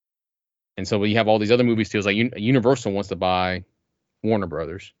 And so you have all these other movie studios, like Universal wants to buy Warner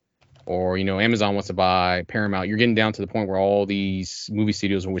Brothers, or Amazon wants to buy Paramount. You're getting down to the point where all these movie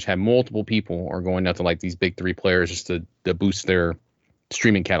studios, which have multiple people, are going out to like these big three players just to boost their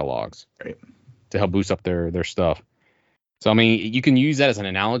streaming catalogs, right, to help boost up their stuff. So you can use that as an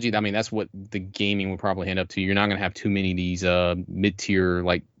analogy. That's what the gaming would probably end up to. You're not going to have too many of these mid-tier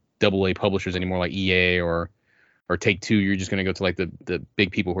like AA publishers anymore, like EA or Take-Two. You're just going to go to like the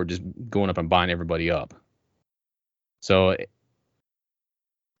big people who are just going up and buying everybody up. So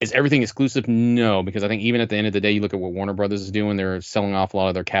is everything exclusive? No, because I think even at the end of the day, you look at what Warner Brothers is doing. They're selling off a lot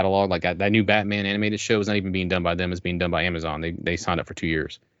of their catalog. Like that new Batman animated show is not even being done by them. It's being done by Amazon. They signed up for 2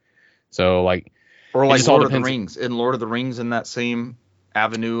 years. So like, or like Lord of the Rings. And Lord of the Rings in that same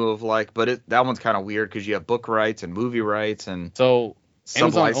avenue of like, but that one's kind of weird because you have book rights and movie rights and so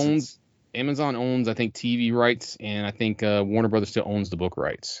Amazon owns I think TV rights, and I think Warner Brothers still owns the book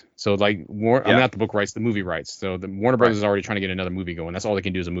rights. So like not the book rights, the movie rights. So the Warner Brothers is already trying to get another movie going. That's all they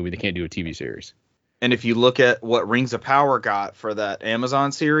can do is a movie. They can't do a TV series. And if you look at what Rings of Power got for that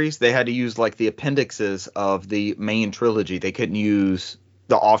Amazon series, they had to use like the appendixes of the main trilogy. They couldn't use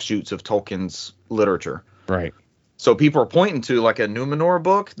the offshoots of Tolkien's literature. Right. So people are pointing to like a Numenor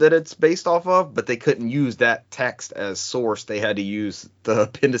book that it's based off of, but they couldn't use that text as source. They had to use the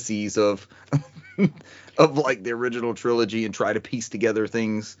appendices of of like the original trilogy and try to piece together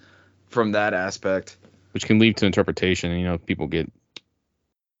things from that aspect, which can lead to interpretation. People get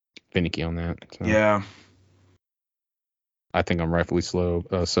finicky on that. So. Yeah. I think I'm rightfully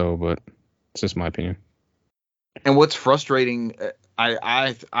but it's just my opinion. And what's frustrating,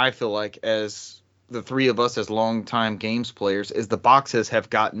 I feel like, as the three of us as longtime games players, is the boxes have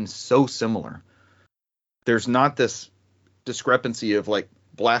gotten so similar. There's not this discrepancy of like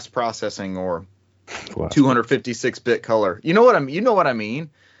blast processing or 256-bit color. You know what I mean?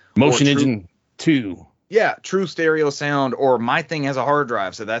 Motion Engine 2. Yeah, true stereo sound, or my thing has a hard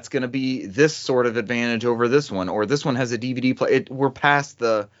drive, so that's going to be this sort of advantage over this one, or this one has a DVD player. We're past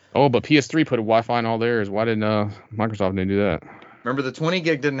the... Oh, but PS3 put a Wi-Fi in all theirs. Why didn't Microsoft didn't do that? Remember, the 20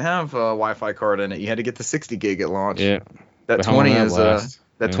 gig didn't have a Wi-Fi card in it. You had to get the 60 gig at launch. Yeah. That But how long 20 that is last?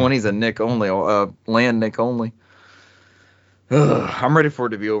 that Yeah. 20 is a NIC only, LAN NIC only. Ugh, I'm ready for it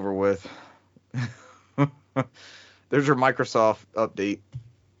to be over with. There's your Microsoft update.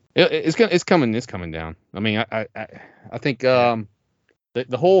 It's coming down. I mean, I think the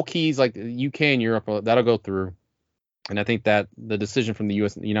whole keys like the UK and Europe that'll go through, and I think that the decision from the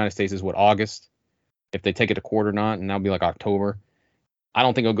United States is what, August, if they take it to court or not, and that'll be like October. I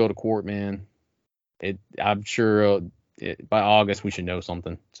don't think it'll go to court, man. I'm sure by August we should know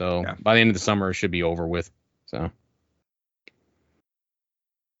something. So by the end of the summer it should be over with. So.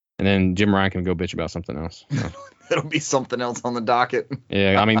 And then Jim Ryan can go bitch about something else. So. It'll be something else on the docket.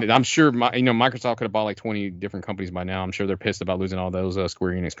 Yeah, I mean, I'm sure Microsoft could have bought like 20 different companies by now. I'm sure they're pissed about losing all those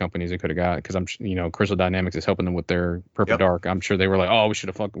Square Enix companies they could have got, because Crystal Dynamics is helping them with their Perfect Dark. I'm sure they were like, oh, we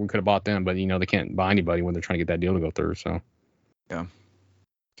could have bought them, but they can't buy anybody when they're trying to get that deal to go through. So. Yeah.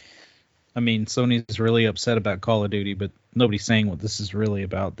 I mean, Sony's really upset about Call of Duty, but nobody's saying what this is really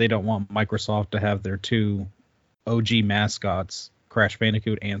about. They don't want Microsoft to have their two OG mascots, Crash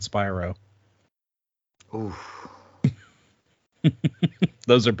Bandicoot and Spyro. Oof.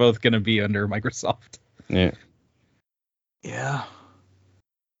 Those are both going to be under Microsoft. Yeah. Yeah.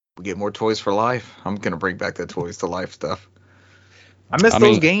 We get more Toys for Life. I'm going to bring back that Toys to Life stuff. I miss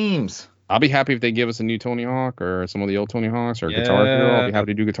those games. I'll be happy if they give us a new Tony Hawk or some of the old Tony Hawks or Guitar Hero. I'll be happy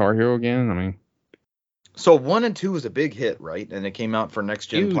to do Guitar Hero again. I mean. So 1 and 2 was a big hit, right? And it came out for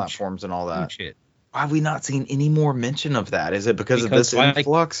next-gen platforms and all that. Huge hit. Why have we not seen any more mention of that? Is it because of this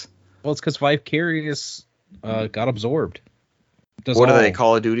influx? Well, it's because Vicarious got absorbed. What do they,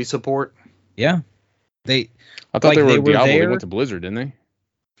 Call of Duty support? Yeah. I thought they were Diablo. They went to Blizzard, didn't they?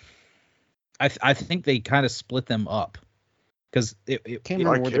 I think they kind of split them up. Because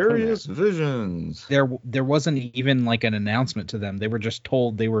Vicarious Visions. There wasn't even like an announcement to them. They were just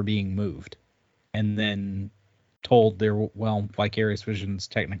told they were being moved. And then told Vicarious Visions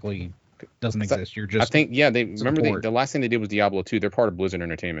technically doesn't exist. You're just the last thing they did was Diablo 2. They're part of Blizzard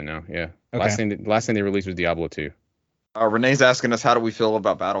Entertainment now. Yeah. Okay. Last thing they released was Diablo 2. Renee's asking us, how do we feel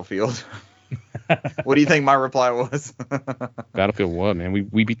about Battlefield? What do you think my reply was? Battlefield what, man?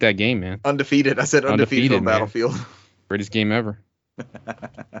 We beat that game, man. Undefeated. I said undefeated on Battlefield. Greatest game ever.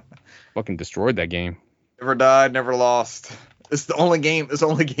 Fucking destroyed that game. Never died, never lost. It's the only game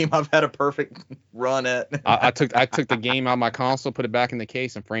I've had a perfect run at. I took the game out of my console, put it back in the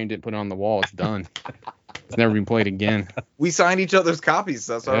case, and framed it, put it on the wall. It's done. It's never been played again. We signed each other's copies,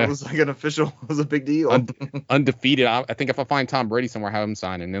 so it was like it was a big deal. Undefeated. I think if I find Tom Brady somewhere, have him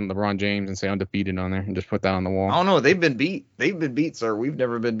sign it, and then LeBron James and say undefeated on there, and just put that on the wall. I don't know. They've been beat. They've been beat, sir. We've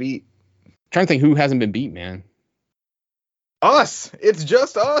never been beat. I'm trying to think who hasn't been beat, man. Us. It's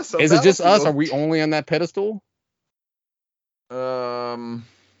just us. Is it just us? Are we only on that pedestal?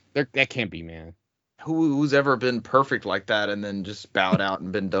 That can't be, man. Who's ever been perfect like that and then just bowed out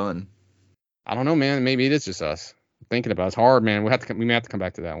and been done? I don't know, man. Maybe it is just us. Thinking about it's hard, man. We may have to come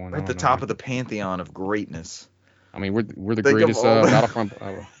back to that one. We're at the top of the pantheon of greatness. I mean, we're the greatest Battlefront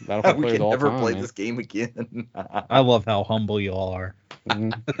players of all time. We can never play this game again. I love how humble you all are.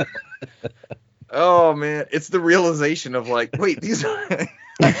 Mm-hmm. Oh man, it's the realization of like, wait, these are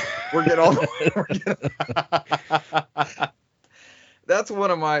That's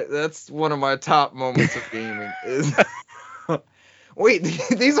one of my top moments of gaming is wait,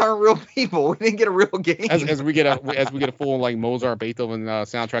 these aren't real people. We didn't get a real game. As we get a full like Mozart, Beethoven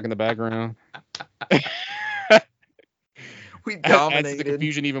soundtrack in the background. We dominated. Adds the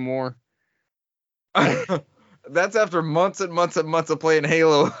confusion even more. That's after months and months and months of playing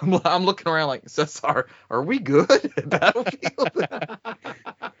Halo. I'm looking around like, Cesar, are we good at Battlefield?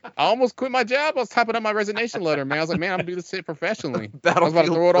 I almost quit my job. I was typing up my resignation letter, man. I was like, man, I'm gonna do this shit professionally. I was about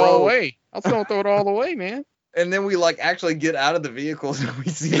to throw it all away. I was gonna throw it all away, man. And then we like actually get out of the vehicles and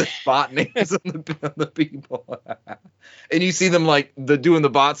we see the spot names on the people. And you see them like doing the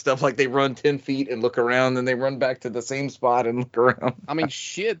bot stuff, like they run 10 feet and look around, then they run back to the same spot and look around. I mean,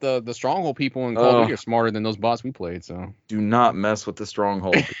 shit, the Stronghold people in Call of Duty are smarter than those bots we played, so. Do not mess with the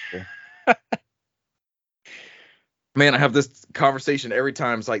Stronghold people. Man, I have this conversation every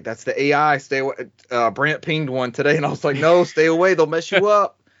time. It's like, that's the AI. Stay away. Brant pinged one today, and I was like, no, stay away. They'll mess you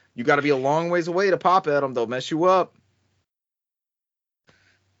up. You got to be a long ways away to pop at them. They'll mess you up.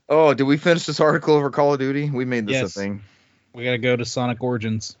 Oh, did we finish this article over Call of Duty? We made this a thing. We got to go to Sonic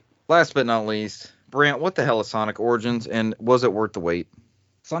Origins. Last but not least, Brant, what the hell is Sonic Origins, and was it worth the wait?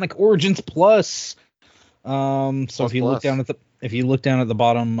 Sonic Origins Plus So Plus, if you look plus. down at the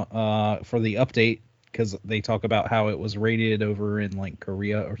bottom for the update, because they talk about how it was rated over in like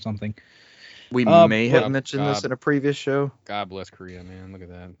Korea or something. We Uh, may but- have mentioned this in a previous show. God bless Korea, man. Look at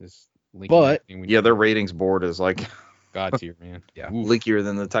that. This leaking But- everything we Yeah, know. their ratings board is like God tier, man. Yeah. Oof. leakier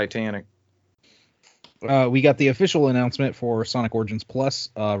than the Titanic. We got the official announcement for Sonic Origins Plus,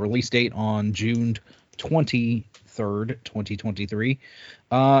 release date on June 23rd, 2023.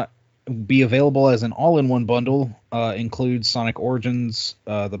 Be available as an all-in-one bundle. Includes Sonic Origins,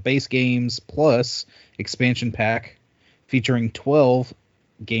 the base games, plus expansion pack featuring 12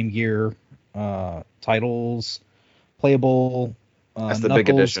 Game Gear titles, playable. That's the Knuckles, big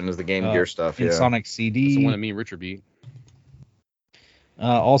addition is the Game Gear stuff. in Yeah. Sonic That's CD. the one that me and Richard beat.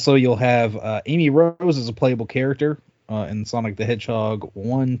 Also, you'll have Amy Rose as a playable character in Sonic the Hedgehog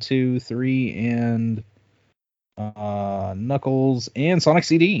 1, 2, 3, and Knuckles and Sonic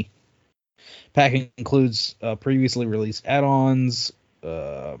CD. Pack includes previously released add-ons,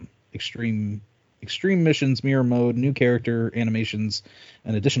 extreme missions, mirror mode, new character animations,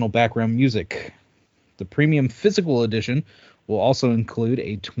 and additional background music. The premium physical edition will also include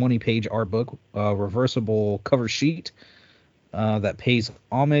a 20-page art book, reversible cover sheet, that pays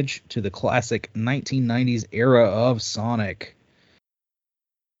homage to the classic 1990s era of Sonic.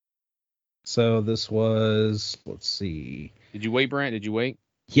 So this was, let's see. Did you wait, Brant? Did you wait?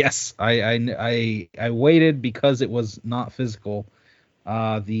 Yes, I waited because it was not physical.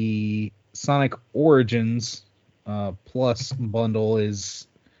 The Sonic Origins Plus bundle is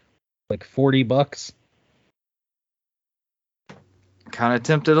like $40. Kind of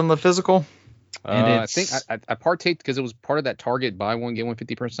tempted on the physical. And I think I partaked because it was part of that Target buy one get one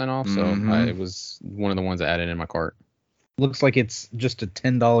 50% off. So Mhm. it was one of the ones I added in my cart. Looks like it's just a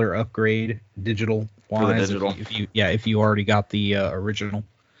 $10 upgrade digital For the wise. digital. If you already got the original.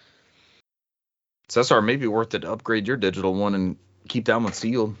 Cesar, maybe worth it to upgrade your digital one and keep that one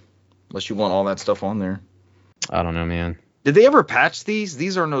sealed, unless you want all that stuff on there. I don't know, man. Did they ever patch these?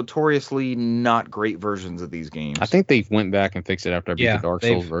 These are notoriously not great versions of these games. I think they went back and fixed it after I beat Yeah, the Dark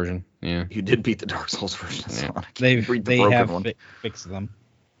Souls version. Yeah. You did beat the Dark Souls version of Yeah. Sonic. They Beat the broken have one. fixed them.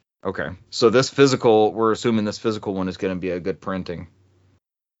 Okay, so this physical, we're assuming this physical one is going to be a good printing.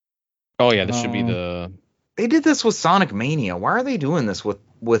 Oh yeah, this should be the. They did this with Sonic Mania. Why are they doing this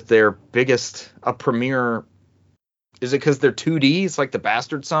with their biggest premier? Is it because they're 2D? It's like the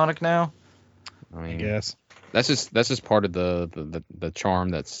bastard Sonic now. I I mean, guess. that's just part of the charm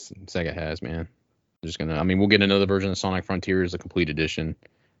that Sega has, man. They're just gonna. I mean, we'll get another version of Sonic Frontiers, a complete edition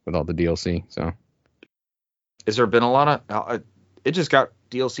with all the DLC. So Has there been a lot of? It just got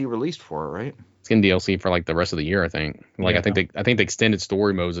DLC released for it, right? it's getting DLC for like the rest of the year, I think. Like Yeah. I think they extended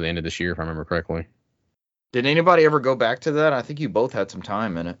story modes at the end of this year, if I remember correctly. Did anybody ever go back to that? I think you both had some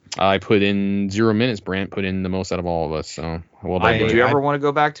time in it. I put in 0 minutes. Brant put in the most out of all of us. So well done. Did buddy. you ever want to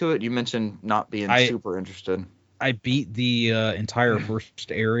go back to it? You mentioned not being super interested. I beat the entire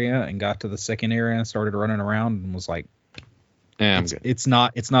first area and got to the second area and started running around and was like, Yeah, I'm good. it's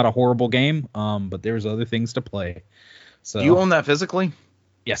not a horrible game, but there's other things to play. So Do you own that physically?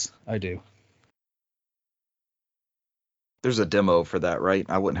 yes, I do. There's a demo for that, right?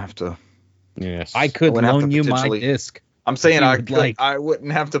 I wouldn't have to. Yes. I could wouldn't have to loan you my potentially- disc. I'm saying you I would could. like. I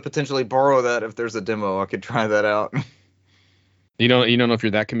wouldn't have to potentially borrow that if there's a demo. I could try that out. You don't know if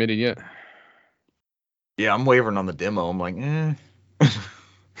you're that committed yet. Yeah, I'm wavering on the demo. I'm like,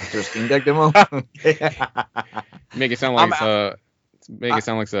 Is there a Steam Deck demo? Make it sound like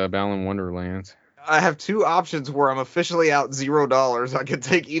it's Balan Wonderlands. I have two options where I'm officially out $0. I could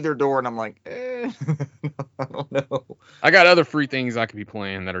take either door, and I'm like, I don't know. I got other free things I could be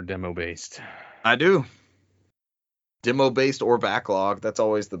playing that are demo based. I do. Demo based or backlog. That's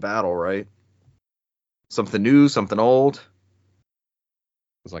always the battle, right? Something new, something old.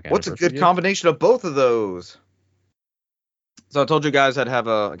 It's like What's a anniversary good gift. combination of both of those? So I told you guys I'd have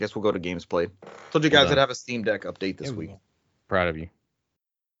I guess we'll go to games played. Told you Well guys done. I'd have a Steam Deck update this There we week. go. Proud of you.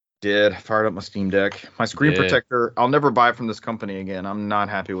 Did. Fired up my Steam Deck. My screen Yeah. protector, I'll never buy from this company again. I'm not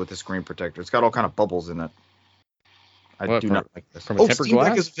happy with the screen protector. It's got all kind of bubbles in it. I What, do from- not like this. from a tempered Steam Deck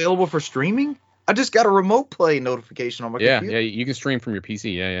glass? is available for streaming? I just got a remote play notification on my Yeah, computer. yeah, you can stream from your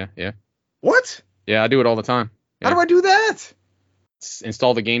PC. Yeah. What? Yeah, I do it all the time. How Yeah. do I do that?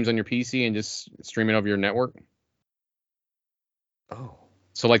 Install the games on your PC and just stream it over your network. Oh.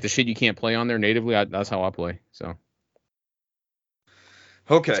 So like the shit you can't play on there natively, that's how I play. So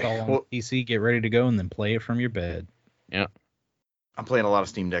Okay. Install on Well, PC, get ready to go, and then play it from your bed. I'm playing a lot of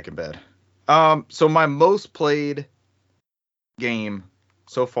Steam Deck in bed. So my most played game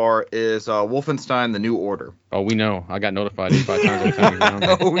so far is Wolfenstein: The New Order. Oh, we know. I got notified 85 times every time you found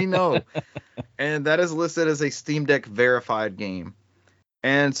it. Oh, we know. And that is listed as a Steam Deck verified game.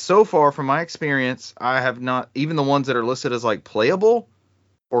 And so far, from my experience, I have not, even the ones that are listed as like playable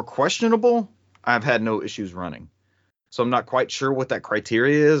or questionable, I've had no issues running. So I'm not quite sure what that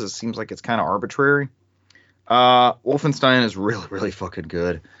criteria is. It seems like it's kind of arbitrary. Wolfenstein is really, really fucking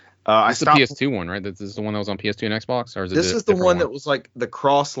good. It's the PS2 one, right? This is the one that was on PS2 and Xbox, or is it this is the one that was like the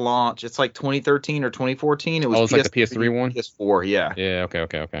cross launch. It's like 2013 or 2014. It was it's like the PS3 one. PS4, yeah. Yeah.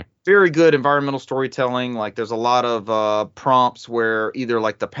 Okay. Very good environmental storytelling. Like there's a lot of prompts where either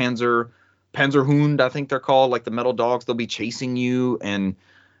like the Panzerhund, I think they're called, like the metal dogs, they'll be chasing you and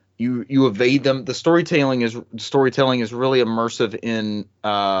you evade them. The storytelling is really immersive in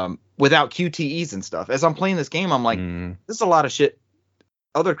without QTEs and stuff. As I'm playing this game, I'm like, this is a lot of shit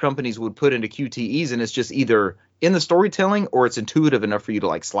other companies would put into QTEs, and it's just either in the storytelling or it's intuitive enough for you to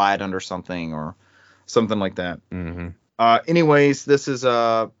like slide under something or something like that. Anyways, this is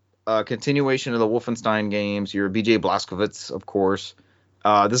a continuation of the Wolfenstein games. You're BJ Blazkowicz, of course.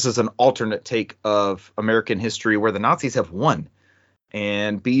 This is an alternate take of American history where the Nazis have won.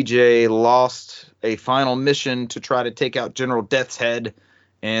 And BJ lost a final mission to try to take out General Death's Head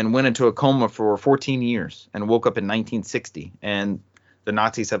and went into a coma for 14 years and woke up in 1960. And the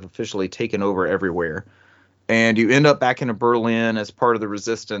Nazis have officially taken over everywhere. And you end up back in Berlin as part of the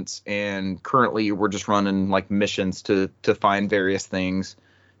resistance. And currently we're just running like missions to find various things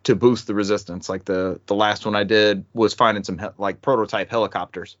to boost the resistance. Like the last one I did was finding some like prototype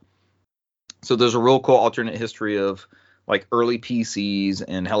helicopters. So there's a real cool alternate history of like early PCs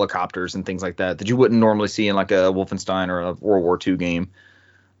and helicopters and things like that you wouldn't normally see in like a Wolfenstein or a World War II game.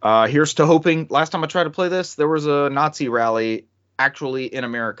 Here's to hoping. Last time I tried to play this, there was a Nazi rally actually in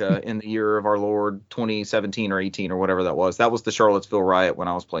America in the year of our Lord 2017 or 18 or whatever that was. That was the Charlottesville riot when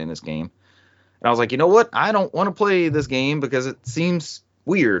I was playing this game. And I was like, you know what? I don't want to play this game because it seems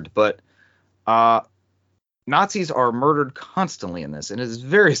weird, but Nazis are murdered constantly in this, and it is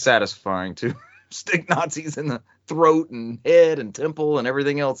very satisfying to stick Nazis in the throat and head and temple and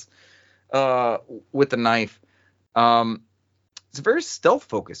everything else with the knife. It's a very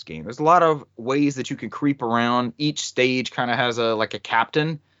stealth-focused game. There's a lot of ways that you can creep around. Each stage kind of has a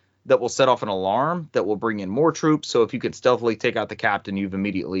captain that will set off an alarm that will bring in more troops. So if you can stealthily take out the captain, you've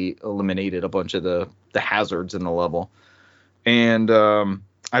immediately eliminated a bunch of the hazards in the level. And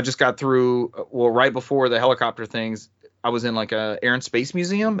I just got through, right before the helicopter things, I was in like a Air and Space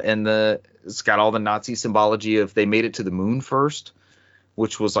Museum, and it's got all the Nazi symbology of they made it to the moon first,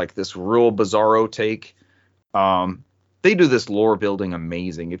 which was like this real bizarro take. They do this lore building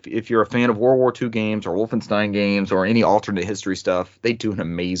amazing. If you're a fan of World War II games or Wolfenstein games or any alternate history stuff, they do an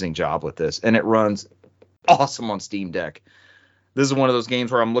amazing job with this, and it runs awesome on Steam Deck. This is one of those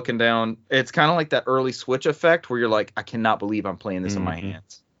games where I'm looking down. It's kind of like that early Switch effect where you're like, I cannot believe I'm playing this in my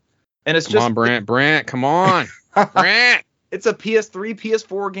hands. And it's come on, Brant, come on, Brant. It's a PS3,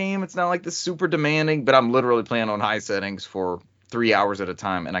 PS4 game. It's not like this super demanding, but I'm literally playing on high settings for 3 hours at a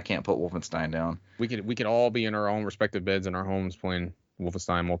time, and I can't put Wolfenstein down. We could all be in our own respective beds in our homes playing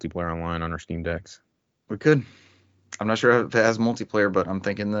Wolfenstein multiplayer online on our Steam Decks. We could. I'm not sure if it has multiplayer, but I'm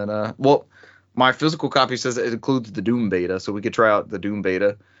thinking that my physical copy says it includes the Doom beta, so we could try out the Doom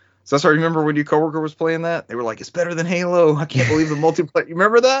beta. So that's why I remember when your coworker was playing that, they were like, it's better than Halo. I can't believe the multiplayer. You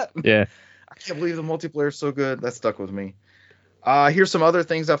remember that? Yeah. I can't believe the multiplayer is so good. That stuck with me. Here's some other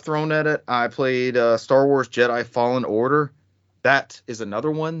things I've thrown at it. I played Star Wars Jedi Fallen Order. That is another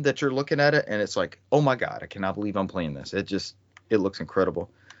one that you're looking at it, and it's like, oh my God, I cannot believe I'm playing this. It looks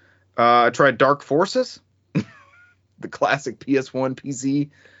incredible. I tried Dark Forces, the classic PS1 PC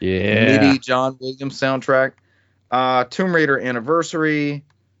MIDI John Williams soundtrack. Tomb Raider Anniversary,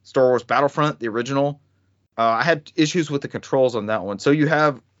 Star Wars Battlefront, the original. I had issues with the controls on that one. So you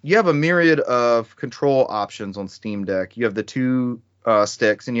have a myriad of control options on Steam Deck. You have the two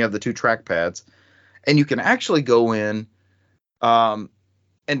sticks and you have the two trackpads, and you can actually go in and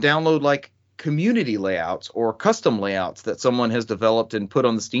download like community layouts or custom layouts that someone has developed and put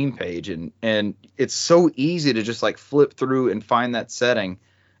on the Steam page, and it's so easy to just like flip through and find that setting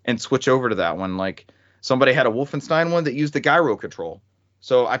and switch over to that one. Like somebody had a Wolfenstein one that used the gyro control,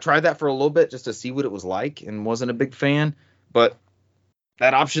 so I tried that for a little bit just to see what it was like and wasn't a big fan, but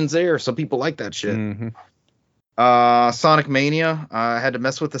that option's there. Some people like that shit. Sonic Mania, I had to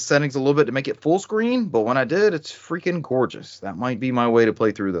mess with the settings a little bit to make it full screen, but when I did, it's freaking gorgeous. That might be my way to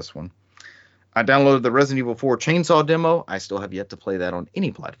play through this one. I downloaded the Resident Evil 4 Chainsaw demo. I still have yet to play that on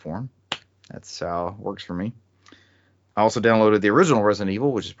any platform. That's how it works for me. I also downloaded the original Resident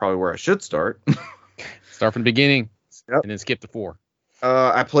Evil, which is probably where I should start. Start from the beginning, Yep. and then skip to 4.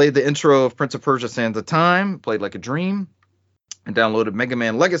 I played the intro of Prince of Persia: Sands of Time, played Like a Dream. I downloaded Mega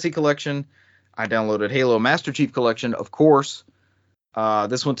Man Legacy Collection. I downloaded Halo Master Chief Collection, of course.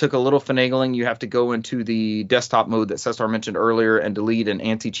 This one took a little finagling. You have to go into the desktop mode that Cesar mentioned earlier and delete an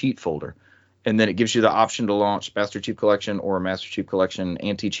anti-cheat folder. And then it gives you the option to launch Master Chief Collection or Master Chief Collection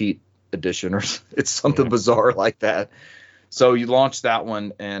anti-cheat edition, or it's something bizarre like that. So you launch that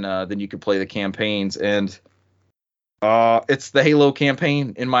one, and then you can play the campaigns. And it's the Halo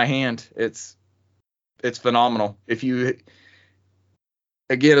campaign in my hand. It's phenomenal. Again,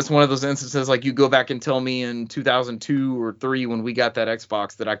 it's one of those instances like you go back and tell me in 2002 or 3 when we got that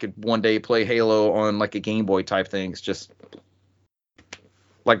Xbox that I could one day play Halo on like a Game Boy type thing. It's just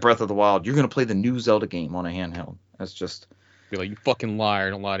like Breath of the Wild. You're going to play the new Zelda game on a handheld. That's just... Be like, you fucking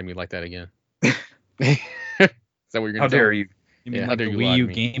liar. Don't lie to me like that again. Is that what you're going to How dare you? You mean how like dare the you Wii lie U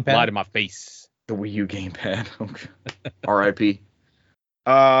to me? gamepad? Lie to my face. The Wii U gamepad. Okay. R.I.P.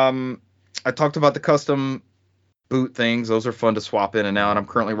 I talked about the custom boot things. Those are fun to swap in and out. I'm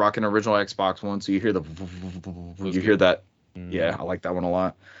currently rocking an original Xbox one, so you hear that. Yeah, I like that one a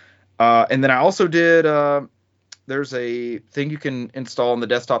lot. And then I also did there's a thing you can install on the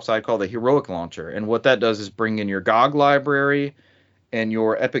desktop side called the Heroic Launcher, and what that does is bring in your GOG library and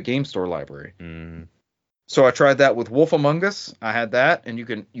your Epic Game Store library. So I tried that with Wolf Among Us. I had that, and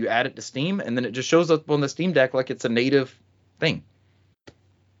you add it to Steam, and then it just shows up on the Steam Deck like it's a native thing.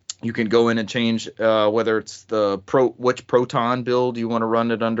 You can go in and change whether it's which Proton build you want to run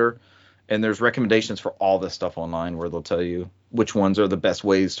it under, and there's recommendations for all this stuff online where they'll tell you which ones are the best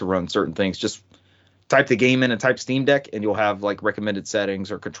ways to run certain things. Just type the game in and type Steam Deck, and you'll have like recommended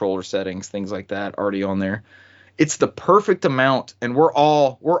settings or controller settings, things like that already on there. It's the perfect amount, and we're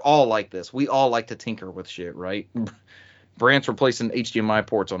all like this. We all like to tinker with shit, right? Brandt's replacing HDMI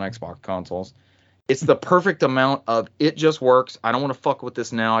ports on Xbox consoles. It's the perfect amount of it just works. I don't want to fuck with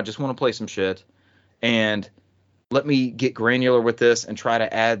this now. I just want to play some shit. And let me get granular with this and try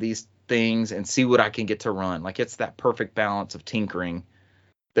to add these things and see what I can get to run. Like, it's that perfect balance of tinkering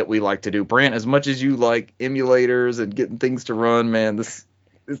that we like to do. Brandt, as much as you like emulators and getting things to run, man, this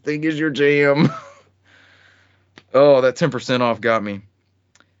thing is your jam. Oh, that 10% off got me.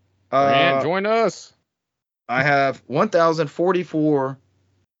 Brandt, join us. I have 1,044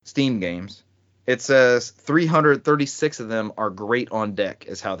 Steam games. It says 336 of them are great on deck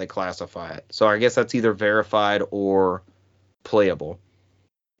is how they classify it. So I guess that's either verified or playable.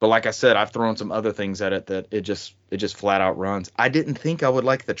 But like I said, I've thrown some other things at it that it just flat out runs. I didn't think I would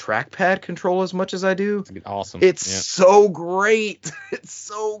like the trackpad control as much as I do. It's awesome. It's so great. It's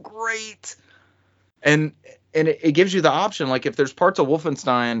so great. And it gives you the option, like if there's parts of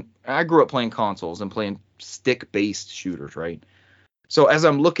Wolfenstein, I grew up playing consoles and playing stick-based shooters, right? So as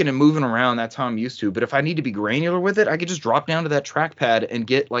I'm looking and moving around, that's how I'm used to. But if I need to be granular with it, I could just drop down to that trackpad and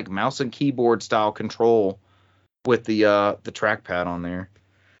get like mouse and keyboard style control with the trackpad on there.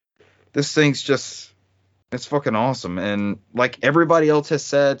 This thing's it's fucking awesome. And like everybody else has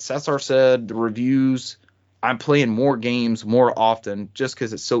said, Cesar said, the reviews, I'm playing more games more often just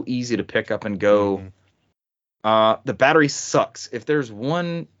because it's so easy to pick up and go. The battery sucks. If there's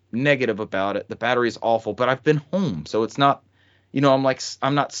one negative about it, the battery is awful. But I've been home, so it's not...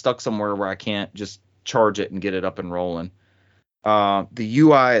 I'm not stuck somewhere where I can't just charge it and get it up and rolling. The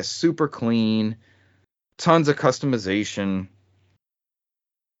UI is super clean, tons of customization.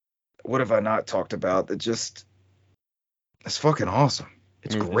 What have I not talked about? It's fucking awesome.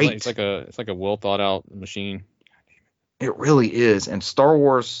 It's great. It's like a well thought out machine. It really is. And Star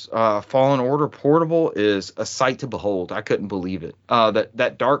Wars Fallen Order Portable is a sight to behold. I couldn't believe it.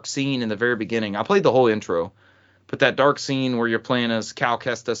 That dark scene in the very beginning. I played the whole intro. But that dark scene where you're playing as Cal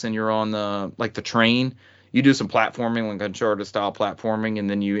Kestis and you're on the train, you do some platforming, like Uncharted style platforming, and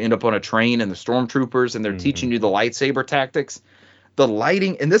then you end up on a train and the stormtroopers and they're teaching you the lightsaber tactics. The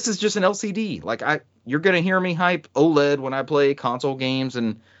lighting, and this is just an LCD. Like you're gonna hear me hype OLED when I play console games,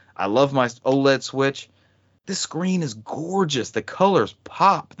 and I love my OLED Switch. This screen is gorgeous. The colors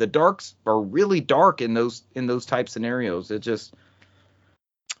pop. The darks are really dark in those type scenarios. It just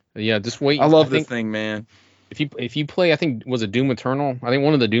just wait. I love this thing, man. If you play, I think was it Doom Eternal? I think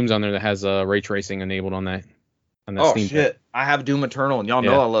one of the Dooms on there that has ray tracing enabled on that. Oh Steam shit! I have Doom Eternal, and y'all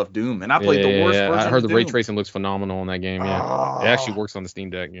know I love Doom, and I played the worst version. I heard of the ray Doom. tracing looks phenomenal in that game. Yeah, it actually works on the Steam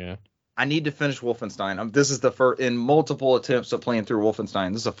Deck. Yeah. I need to finish Wolfenstein. This is the first in multiple attempts of playing through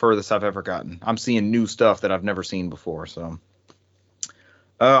Wolfenstein. This is the furthest I've ever gotten. I'm seeing new stuff that I've never seen before. So,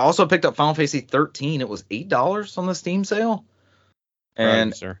 also picked up Final Fantasy 13. It was $8 on the Steam sale,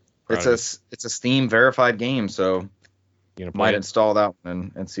 and it's a Steam verified game. So, you might install that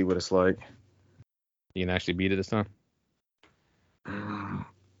one and see what it's like. You can actually beat it this time.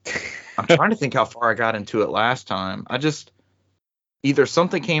 I'm trying to think how far I got into it last time. I just either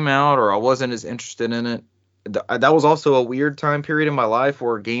something came out or I wasn't as interested in it. That was also a weird time period in my life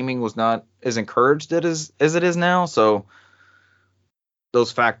where gaming was not as encouraged as it is now. So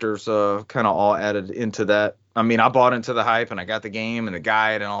those factors kind of all added into that. I mean, I bought into the hype and I got the game and the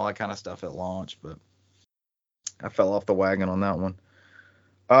guide and all that kind of stuff at launch, but I fell off the wagon on that one.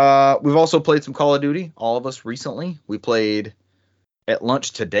 We've also played some Call of Duty, all of us recently. We played at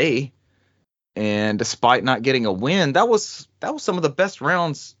lunch today, and despite not getting a win, that was some of the best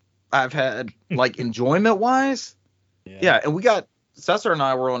rounds I've had, like enjoyment wise. Yeah, and we got Cesar and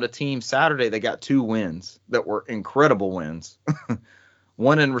I were on a team Saturday. They got 2 wins that were incredible wins.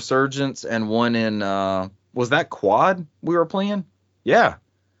 One in Resurgence and one in was that quad we were playing? Yeah,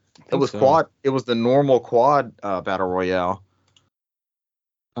 it was so. Quad. It was the normal quad battle royale.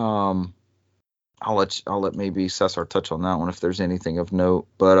 I'll let maybe Cesar touch on that one if there's anything of note.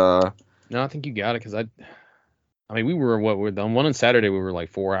 But no, I think you got it because I mean we were on one on Saturday we were like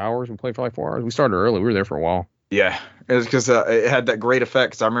 4 hours. We played for like 4 hours. We started early. We were there for a while. Yeah, it was because it had that great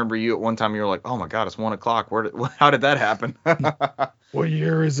effect. Because I remember you at one time you were like, "Oh my God, it's 1 o'clock. How did that happen?" What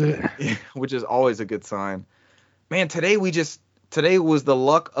year is it? Yeah, which is always a good sign. Man, today was the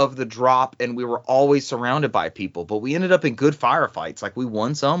luck of the drop, and we were always surrounded by people. But we ended up in good firefights. Like we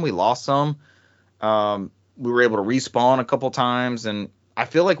won some, we lost some. We were able to respawn a couple times, and I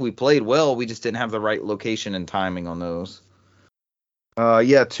feel like we played well. We just didn't have the right location and timing on those.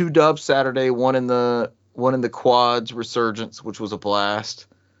 Yeah, 2 dubs Saturday, one in the quads Resurgence, which was a blast.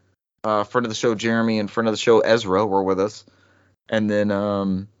 Friend of the show Jeremy and friend of the show Ezra were with us, and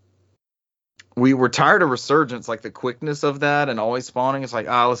then we were tired of Resurgence, like the quickness of that and always spawning. It's like,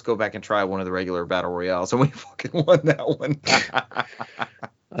 let's go back and try one of the regular battle royales, and we fucking won that one.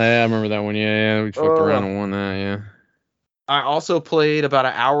 Yeah, I remember that one. Yeah, we fucked around and won that. Yeah. I also played about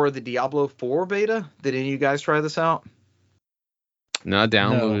an hour of the Diablo 4 beta. Did any of you guys try this out? No, I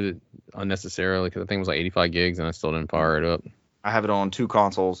downloaded it unnecessarily because I think it was like 85 gigs and I still didn't fire it up. I have it on 2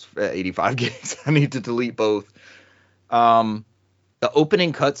 consoles at 85 gigs. I need to delete both. The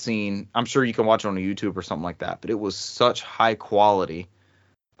opening cutscene, I'm sure you can watch it on YouTube or something like that, but it was such high quality.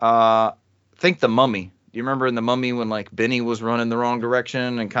 Think The Mummy. Do you remember in The Mummy when like Benny was running the wrong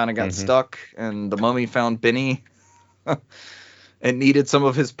direction and kind of got stuck, and the mummy found Benny and needed some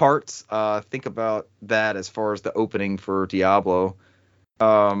of his parts? Think about that as far as the opening for Diablo.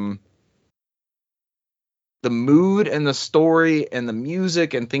 The mood and the story and the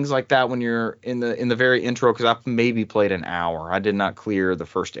music and things like that when you're in the very intro, because I've maybe played an hour. I did not clear the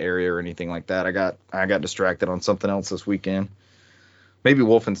first area or anything like that. I got distracted on something else this weekend. Maybe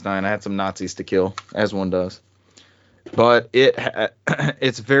Wolfenstein. I had some Nazis to kill, as one does. But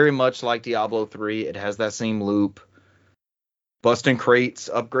it's very much like Diablo 3. It has that same loop. Busting crates,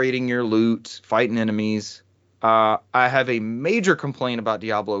 upgrading your loot, fighting enemies. I have a major complaint about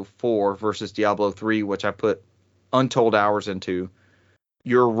Diablo 4 versus Diablo 3, which I put untold hours into.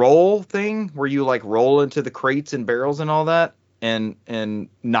 Your roll thing, where you like roll into the crates and barrels and all that, and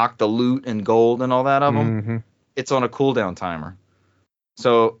knock the loot and gold and all that of them, it's on a cooldown timer.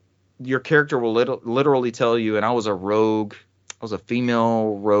 So your character will literally tell you, and I was a rogue. I was a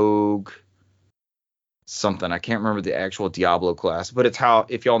female rogue something. I can't remember the actual Diablo class, but it's how,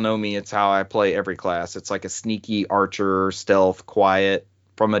 if y'all know me, it's how I play every class. It's like a sneaky archer, stealth, quiet,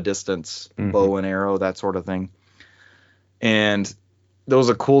 from a distance, bow and arrow, that sort of thing. And there was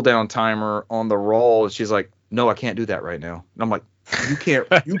a cooldown timer on the roll. She's like, "No, I can't do that right now." And I'm like, you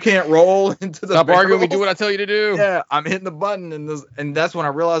can't roll into the Stop arguing with me, do what I tell you to do. Yeah, I'm hitting the button, and that's when I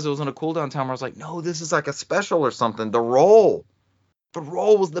realized it was on a cooldown timer. I was like, no, this is like a special or something. The roll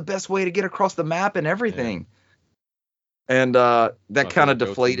was the best way to get across the map and everything. Yeah. And that kind of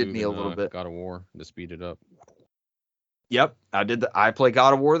deflated me a little bit. God of War to speed it up. Yep, I did. I play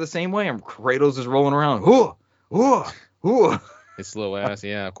God of War the same way, and Kratos is rolling around. Ooh. His slow ass,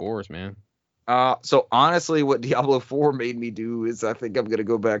 yeah, of course, man. So honestly, what Diablo 4 made me do is I think I'm going to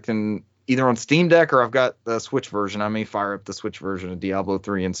go back and either on Steam Deck or I've got the Switch version. I may fire up the Switch version of Diablo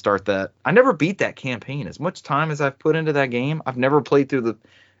 3 and start that. I never beat that campaign. As much time as I've put into that game, I've never played through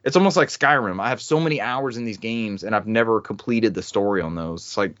it's almost like Skyrim. I have so many hours in these games and I've never completed the story on those.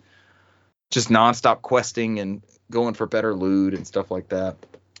 It's like just nonstop questing and going for better loot and stuff like that.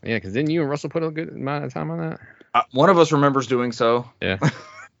 Yeah, because didn't you and Russell put a good amount of time on that? One of us remembers doing so. Yeah.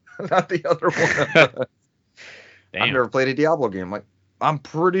 Not the other one. I've never played a Diablo game. Like, I'm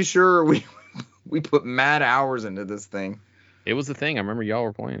pretty sure we put mad hours into this thing. It was the thing. I remember y'all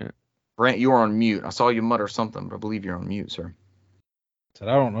were playing it. Brant, you were on mute. I saw you mutter something, but I believe you're on mute, sir. I said,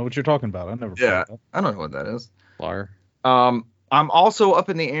 I don't know what you're talking about. I never played that. I don't know what that is. Liar. I'm also up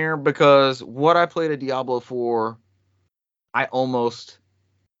in the air because what I played at Diablo 4, I almost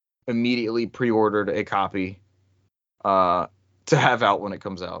immediately pre-ordered a copy to have out when it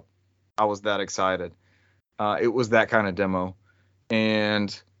comes out. I was that excited. It was that kind of demo.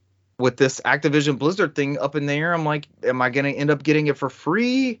 And with this Activision Blizzard thing up in the air, I'm like, am I going to end up getting it for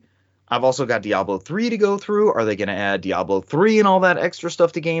free? I've also got Diablo 3 to go through. Are they going to add Diablo 3 and all that extra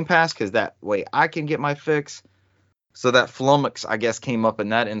stuff to Game Pass? Because that way I can get my fix. So that flummox, I guess, came up in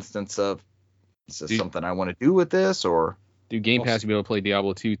that instance of, is this something I want to do with this? Or do Game Pass, you'll be able to play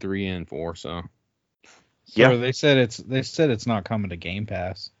Diablo 2, 3, and 4, so. Yeah, they said it's not coming to Game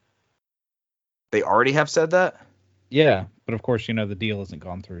Pass. They already have said that? Yeah, but of course, the deal hasn't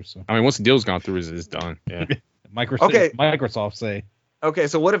gone through. So I mean, once the deal's gone through, it's done. Yeah. Microsoft say. Okay,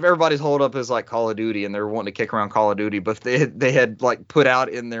 so what if everybody's hold up is like Call of Duty and they're wanting to kick around Call of Duty, but if they had like put out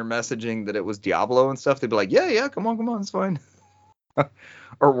in their messaging that it was Diablo and stuff, they'd be like, yeah, come on, it's fine.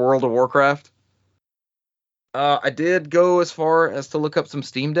 Or World of Warcraft. I did go as far as to look up some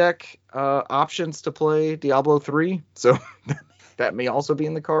Steam Deck options to play Diablo 3, so that may also be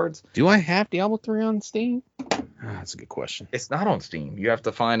in the cards. Do I have Diablo 3 on Steam? That's a good question. It's not on Steam. You have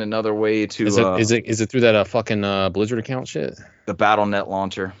to find another way to. Is it through that fucking Blizzard account shit? The Battle.net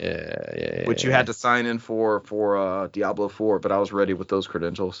launcher. Yeah. Which you had to sign in for Diablo 4, but I was ready with those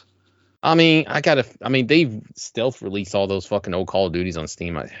credentials. I mean, they've stealth released all those fucking old Call of Duties on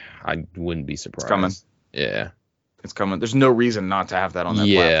Steam. I wouldn't be surprised. It's coming. Yeah. It's coming. There's no reason not to have that on that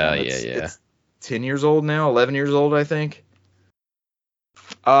platform. It's 10 years old now, 11 years old, I think.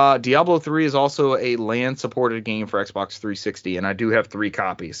 Diablo 3 is also a LAN-supported game for Xbox 360, and I do have 3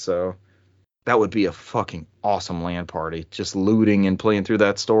 copies, so that would be a fucking awesome LAN party. Just looting and playing through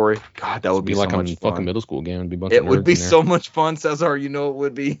that story. God, that would be so like much fun. Fucking middle school game. It would be so much fun, Cesar. You know it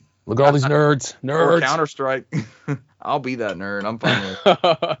would be. Look at all these nerds. Or Counter-Strike. I'll be that nerd. I'm fine with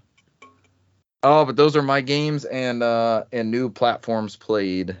it. Oh, but those are my games and new platforms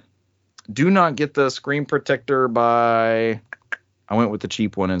played. Do not get the screen protector by... I went with the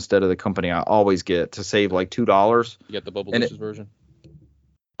cheap one instead of the company I always get to save like $2. You got the bubblelicious version?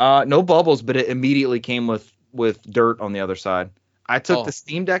 No bubbles, but it immediately came with dirt on the other side. I took the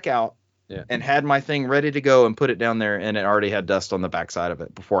Steam Deck out and had my thing ready to go and put it down there, and it already had dust on the backside of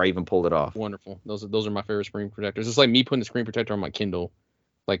it before I even pulled it off. Wonderful. Those are my favorite screen protectors. It's like me putting the screen protector on my Kindle.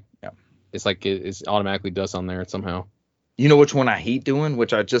 It's like it's automatically dust on there somehow. You know which one I hate doing,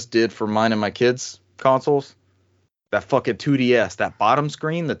 which I just did for mine and my kids' consoles? That fucking 2DS, that bottom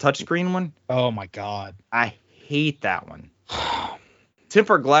screen, the touchscreen one. Oh my god. I hate that one.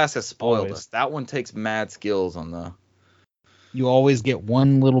 Tempered glass has spoiled us. That one takes mad skills on the... You always get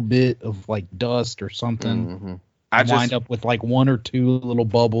one little bit of like dust or something. Mm-hmm. I wind up with like 1 or 2 little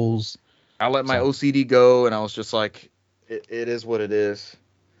bubbles. I let my OCD go, and I was just like, it is what it is.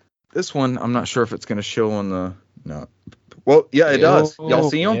 This one, I'm not sure if it's going to show on the... No. Well, yeah, it does. Y'all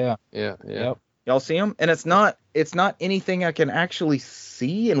see them? Yeah. Yep. Y'all see them? And it's not anything I can actually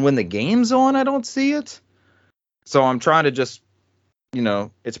see. And when the game's on, I don't see it. So I'm trying to just,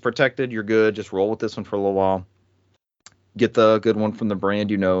 it's protected. You're good. Just roll with this one for a little while. Get the good one from the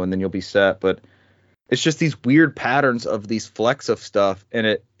brand, and then you'll be set. But it's just these weird patterns of these flecks of stuff.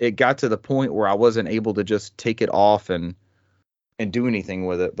 And it got to the point where I wasn't able to just take it off and do anything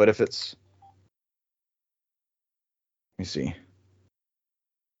with it. But if it's, let me see.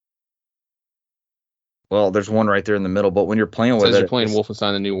 Well, there's one right there in the middle, but when you're playing with it... You're playing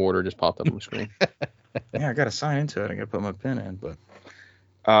Wolfenstein: The New Order, just popped up on the screen. Yeah, I got to sign into it. I got to put my pin in, but...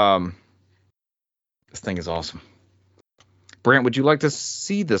 This thing is awesome. Brant, would you like to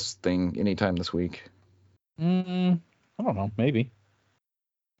see this thing anytime this week? I don't know, maybe.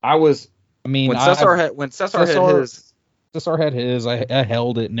 When Cesar had his, I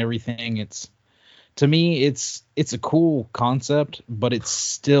held it and everything. To me, it's a cool concept, but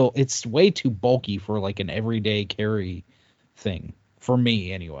it's way too bulky for like an everyday carry thing for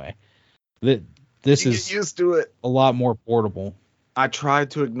me anyway. This is get used to it. A lot more portable. I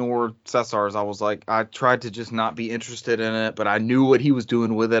tried to ignore Cesar's. I tried to just not be interested in it, but I knew what he was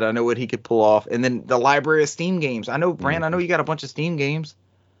doing with it. I know what he could pull off. And then the library of Steam games. I know, Brant, I know you got a bunch of Steam games.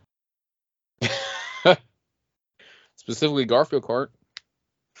 Specifically Garfield Kart.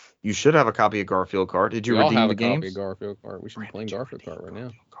 You should have a copy of Garfield Kart. Did you redeem the games? Copy of Garfield Kart. We should be playing Garfield Kart right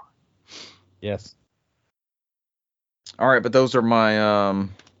now. Yes. All right, but those are my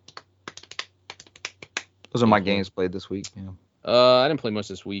games played this week. Yeah. I didn't play much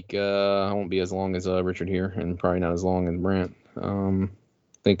this week. I won't be as long as Richard here, and probably not as long as Brant. I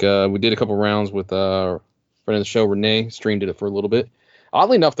think we did a couple rounds with friend of the show, Renee. Streamed it for a little bit.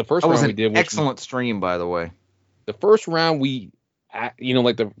 Oddly enough, the first round we did was an excellent stream, by the way. The first round we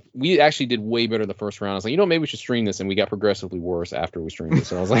we actually did way better the first round. I was like, maybe we should stream this, and we got progressively worse after we streamed it.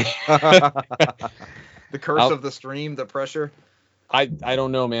 So I was like, the curse of the stream, the pressure. I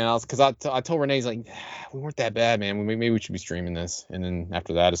don't know, man. I told Renee, like, we weren't that bad, man. Maybe we should be streaming this. And then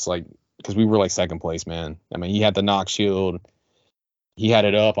after that, it's like, because we were like second place, man. I mean, he had the knock shield. He had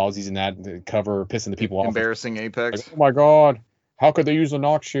it up. I was using that to cover, pissing the people off. Embarrassing Apex. Like, oh my God, how could they use the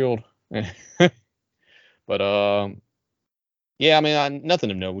knock shield? But yeah, I mean, nothing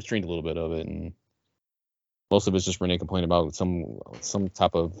to know. We streamed a little bit of it, and most of it's just Renee complaining about some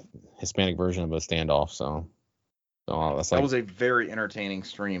type of Hispanic version of a standoff. So that's like, that was a very entertaining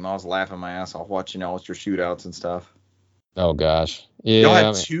stream. I was laughing my ass off watching all your shootouts and stuff. Oh gosh,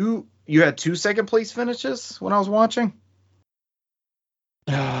 yeah. You had two second place finishes when I was watching.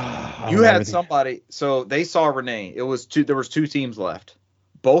 You had somebody. So they saw Renee. There was two teams left.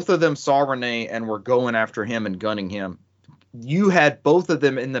 Both of them saw Renee and were going after him and gunning him. You had both of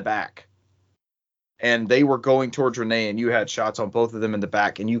them in the back, and they were going towards Renee, and you had shots on both of them in the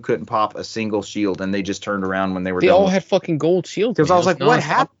back, and you couldn't pop a single shield, and they just turned around when they were done. They all had fucking gold shields. Because I was like, what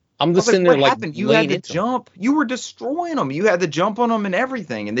happened? I'm just sitting there like, you had the jump. You were destroying them. You had the jump on them and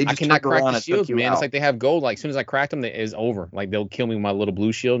everything, and they just cannot turned crack around the and shields, took you man. out. It's like they have gold. Like as soon as I cracked them, it's over. Like they'll kill me with my little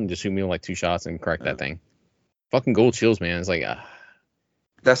blue shield and just shoot me with like 2 shots and crack that thing. Fucking gold shields, man. It's like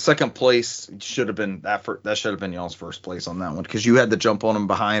that second place should have been that should have been y'all's first place on that one, because you had the jump on them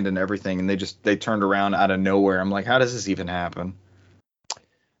behind and everything, and they turned around out of nowhere. I'm like, how does this even happen?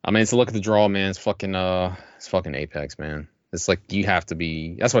 I mean, it's a look at the draw, man. It's fucking Apex, man. It's like you have to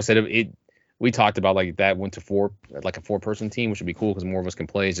be. That's why I said it. We talked about like that went to 4, like a 4-person team, which would be cool because more of us can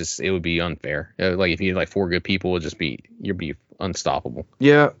play. It's just it would be unfair. Like if you had like 4 good people, you'd be unstoppable.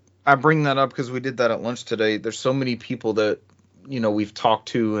 Yeah, I bring that up because we did that at lunch today. There's so many people that we've talked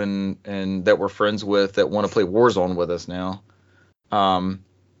to and that we're friends with that want to play Warzone with us now. And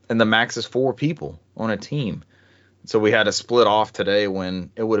the max is 4 people on a team. So we had to split off today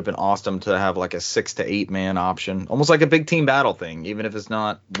when it would have been awesome to have like a 6 to 8 man option, almost like a big team battle thing, even if it's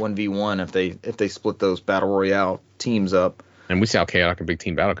not 1v1, if they split those battle royale teams up. And we see how chaotic a big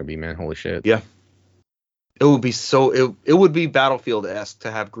team battle could be, man. Holy shit. Yeah. It would be it would be Battlefield-esque to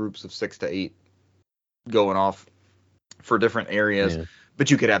have groups of 6 to 8 going off for different areas. Yeah.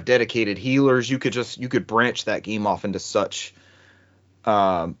 But you could have dedicated healers. You could branch that game off into such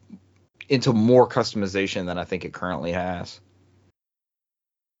into more customization than I think it currently has.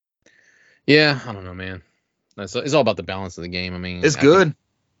 Yeah, I don't know, man. It's all about the balance of the game. I mean, it's good.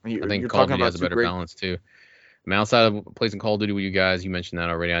 I think Call of Duty has a better balance too. I mean, outside of playing Call of Duty with you guys, you mentioned that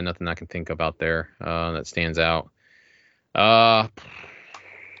already. I have nothing I can think about there that stands out. I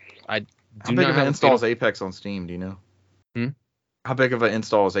do. How big of an install is Apex on Steam? Do you know? How big of an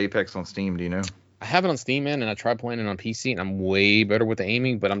install is Apex on Steam? Do you know? I have it on Steam, man, and I tried playing it on PC, and I'm way better with the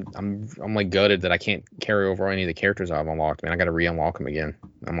aiming, but I'm like gutted that I can't carry over any of the characters I've unlocked, man. I got to re-unlock them again.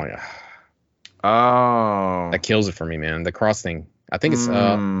 I'm like, oh, that kills it for me, man. The cross thing. I think it's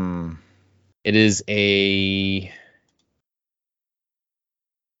it is a.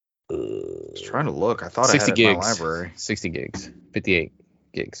 I was trying to look. I thought I had it in my library. 60 gigs, 58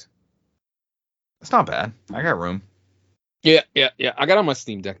 gigs. That's not bad. I got room. Yeah. I got it on my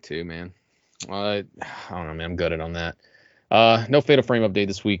Steam Deck too, man. I don't know, man. I'm gutted on that. No Fatal Frame update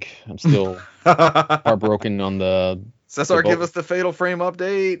this week. I'm still heartbroken on the. Cesar, give us the Fatal Frame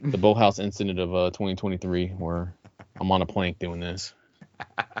update. The Boathouse incident of 2023, where I'm on a plank doing this.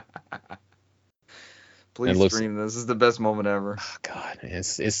 Please stream this. This is the best moment ever. Oh, God,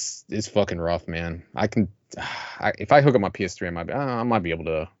 it's fucking rough, man. If I hook up my PS3, I might be able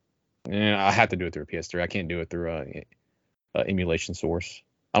to. I have to do it through a PS3. I can't do it through a emulation source.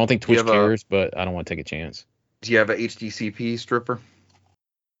 I don't think Twitch cares, but I don't want to take a chance. Do you have a HDCP stripper?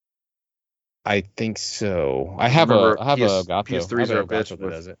 I think so. I have a Elgato. PS3s are a bitch that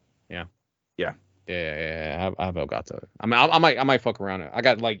does it. Yeah. I have Elgato. I mean, I might fuck around. I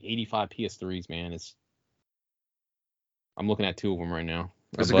got like 85 PS3s, man. I'm looking at 2 of them right now.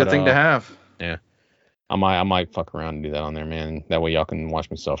 It's a good thing to have. Yeah. I might fuck around and do that on there, man. That way y'all can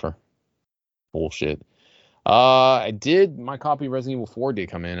watch me suffer. Bullshit. My copy of Resident Evil 4 did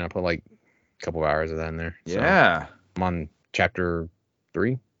come in, and I put like a couple hours of that in there. Yeah. So I'm on chapter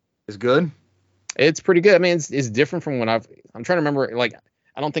 3. It's good. It's pretty good. I mean, it's different from what I'm trying to remember. Like,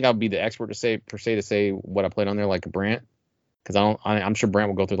 I don't think I'll be the expert to say what I played on there like Brant, because I'm sure Brant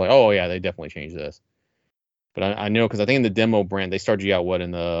will go through like, oh yeah, they definitely changed this. But I know, because I think in the demo, Brant, they started you out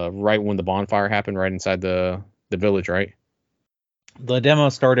right when the bonfire happened, right inside the village, right? The demo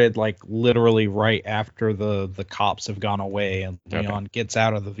started like literally right after the cops have gone away and Leon gets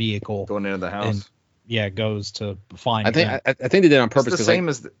out of the vehicle. Going into the house. goes to find. I think they did it on It's purpose the because same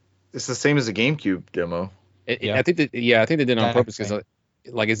as it's the same as the GameCube demo. I think they did it on Exact purpose because same.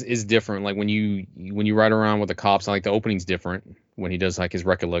 like it's different. Like when you ride around with the cops, like the opening's different when he does like his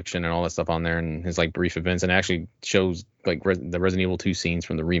recollection and all that stuff on there and his like brief events, and it actually shows like the Resident Evil 2 scenes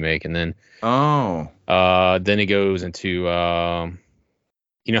from the remake, and then then it goes into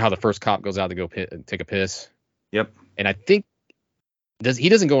you know how the first cop goes out to go take a piss. Yep. And I think he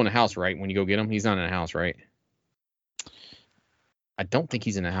doesn't go in the house, right? When you go get him, he's not in the house, right? I don't think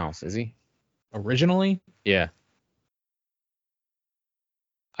he's in the house, is he? Originally, Yeah.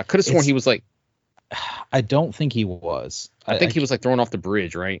 I could have sworn he was like. I don't think he was. I think he was like thrown off the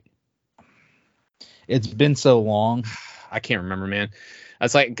bridge, right? It's been so long. I can't remember, man.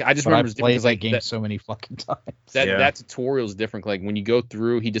 It's like I just But remember I've it's different played 'cause, that like game so many fucking times. that tutorial is different. Like when you go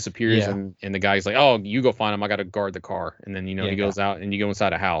through, he disappears and the guy's like, "Oh, you go find him. I got to guard the car." And then he goes out and you go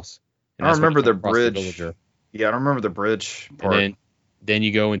inside a house. And I don't remember the bridge. villager. Yeah, I don't remember the bridge part. And then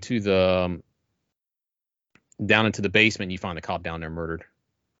you go into the down into the basement. And you find the cop down there murdered.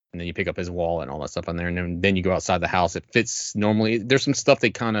 And then you pick up his wallet and all that stuff on there. And then you go outside the house. It fits normally. There's some stuff they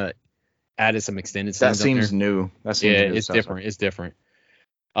kind of added some extended scenes. That seems new. That Yeah, seems new. it's different. It's different.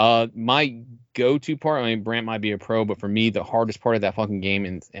 My go-to part, I mean, Brant might be a pro, but for me, the hardest part of that fucking game,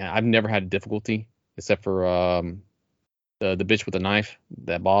 and I've never had difficulty except for the bitch with the knife,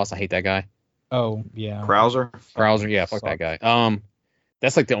 that boss. I hate that guy. Oh yeah, Krauser, yeah, fuck that guy.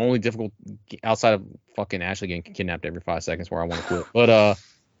 That's like the only difficult outside of fucking Ashley getting kidnapped every 5 seconds where I want to quit. But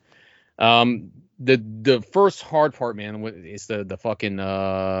the first hard part, man, is the fucking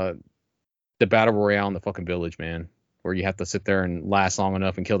the battle royale in the fucking village, man, where you have to sit there and last long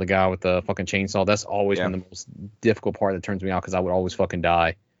enough and kill the guy with the fucking chainsaw. That's always been the most difficult part that turns me out because I would always fucking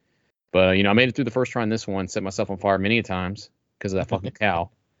die. But I made it through the first try on this one, set myself on fire many a times because of that fucking cow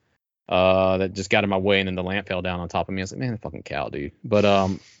that just got in my way, and then the lamp fell down on top of me. I was like, man, the fucking cow, dude. But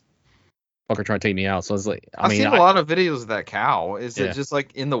fucker trying to take me out. So it's like, I've seen a lot of videos of that cow. Is it just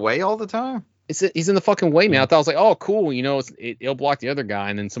like in the way all the time? He's in the fucking way, man. I thought I was like, oh, cool. It'll block the other guy,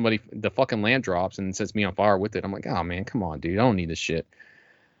 and then the fucking lamp drops and sets me on fire with it. I'm like, oh man, come on, dude. I don't need this shit.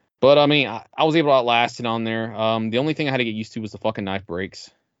 But I mean, I was able to outlast it on there. The only thing I had to get used to was the fucking knife breaks,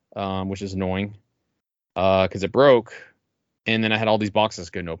 which is annoying, because it broke, and then I had all these boxes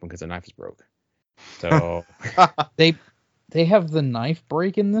couldn't open because the knife is broke. So they have the knife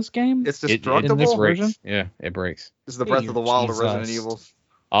break in this game. It's destructible. In this version? Yeah, it breaks. This is the Breath of the Wild of Resident Evil.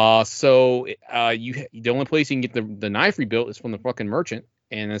 So the only place you can get the knife rebuilt is from the fucking merchant,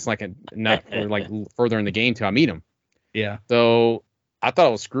 and it's like not like further in the game till I meet him. Yeah. So I thought I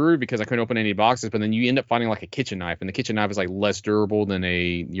was screwed because I couldn't open any boxes, but then you end up finding like a kitchen knife, and the kitchen knife is like less durable than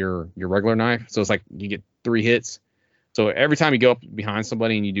your regular knife. So it's like you get 3 hits. So every time you go up behind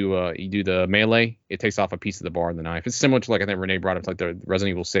somebody and you do the melee, it takes off a piece of the bar of the knife. It's similar to like I think Renee brought up like the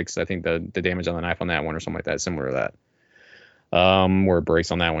Resident Evil 6. I think the damage on the knife on that one or something like that is similar to that. Where it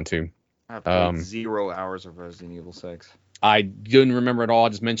breaks on that one too. I've played 0 hours of Resident Evil 6. I didn't remember at all. I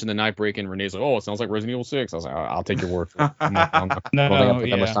just mentioned the knife break, and Renee's like, "Oh, it sounds like Resident Evil 6." I was like, "I'll take your word for it." I'm not put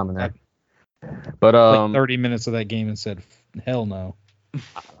that much time in there. But like 30 minutes of that game and said, "Hell no." I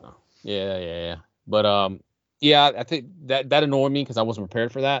don't know. Yeah. But yeah, I think that annoyed me because I wasn't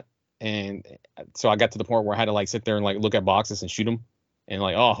prepared for that, and so I got to the point where I had to like sit there and like look at boxes and shoot them, and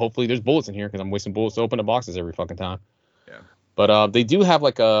like, oh, hopefully there's bullets in here because I'm wasting bullets to open the boxes every fucking time. Yeah. But they do have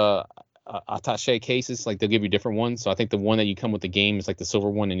like a attaché cases, like they'll give you different ones. So I think the one that you come with the game is like the silver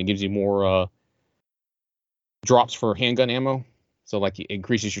one, and it gives you more drops for handgun ammo. So like it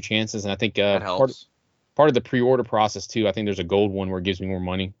increases your chances, and I think that helps. Part of the pre-order process too. I think there's a gold one where it gives me more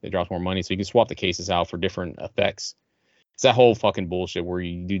money. It drops more money, so you can swap the cases out for different effects. It's that whole fucking bullshit where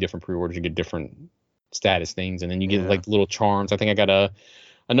you do different pre-orders, you get different status things, and then you get like little charms. I think I got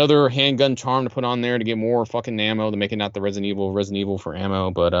another handgun charm to put on there to get more fucking ammo to make it not the Resident Evil for ammo,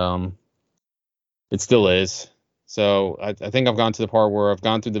 but it still is. So I think I've gone to the part where I've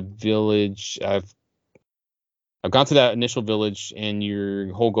gone through the village. I've gone to that initial village, and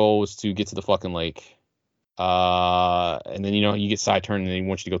your whole goal is to get to the fucking lake. And then you get side turned, and they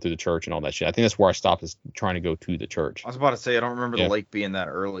want you to go through the church and all that shit. I think that's where I stopped, is trying to go to the church. I was about to say I don't remember the lake being that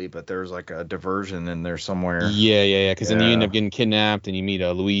early, but there's like a diversion in there somewhere. Yeah. Because then you end up getting kidnapped, and you meet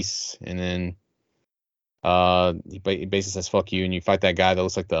Luis, and then he basically says "fuck you," and you fight that guy that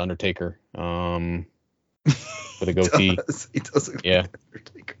looks like the Undertaker, with a goatee. He does look like the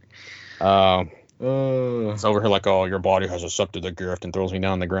Undertaker. It's over here like, oh, your body has accepted the gift, and throws me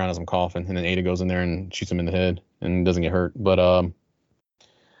down on the ground as I'm coughing, and then Ada goes in there and shoots him in the head and doesn't get hurt. But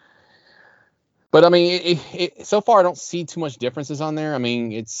But I mean, so far I don't see too much differences on there. I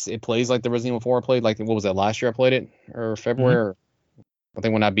mean, it plays like the Resident Evil 4 I played. Like, what was that, last year I played it, or February? Or I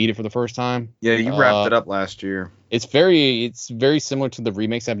think when I beat it for the first time. Yeah, you wrapped it up last year. It's very similar to the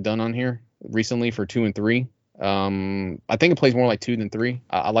remakes I've done on here recently for 2 and 3. I think it plays more like 2 than 3.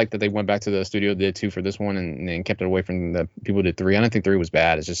 I like that they went back to the studio that did 2 for this one and kept it away from the people who did 3. I don't think 3 was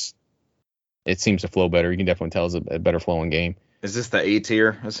bad. It's just it seems to flow better. You can definitely tell it's a better flowing game. Is this the A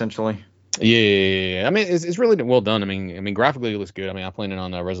tier essentially? Yeah. I mean, it's really well done. I mean, graphically it looks good. I mean, I'm playing it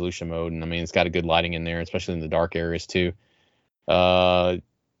on resolution mode, and I mean, it's got a good lighting in there, especially in the dark areas too.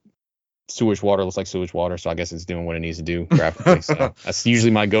 Sewage water looks like sewage water, so I guess it's doing what it needs to do graphically. So that's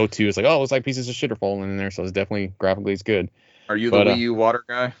usually my go-to. It's like, oh, it looks like pieces of shit are falling in there, so it's definitely graphically it's good. Are you the Wii U water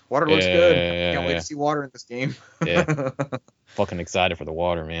guy? Water looks good. Can't wait to see water in this game. Yeah. Fucking excited for the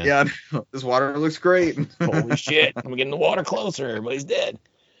water, man. Yeah, this water looks great. Holy shit. I'm getting the water closer. Everybody's dead.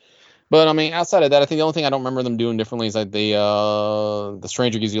 But I mean, outside of that, I think the only thing I don't remember them doing differently is like the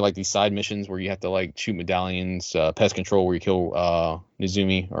Stranger gives you like these side missions where you have to like shoot medallions, pest control where you kill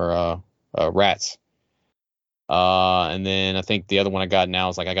Nizumi or rats. And then I think the other one I got now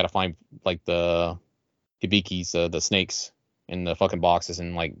is like I gotta find like the hibikis, the snakes in the fucking boxes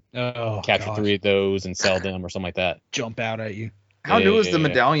and like capture 3 of those and sell them or something like that. Jump out at you. How new is the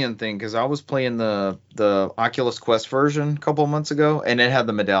medallion thing? Because I was playing the Oculus Quest version a couple of months ago, and it had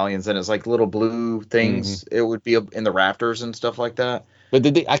the medallions, and it's like little blue things. Mm-hmm. It would be in the rafters and stuff like that. But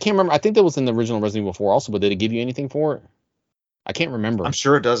I can't remember. I think that was in the original Resident Evil 4 also, but did it give you anything for it? I can't remember. I'm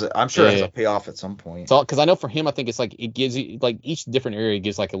sure it does it. I'm sure it has a payoff at some point. So, because I know for him, I think it's like it gives you like each different area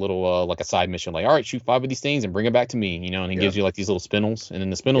gives like a little like a side mission. Like, all right, shoot 5 of these things and bring it back to me, and he gives you like these little spindles, and then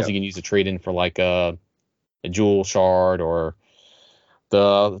the spindles you can use to trade in for like a jewel shard or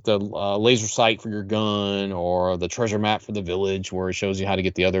the laser sight for your gun or the treasure map for the village where it shows you how to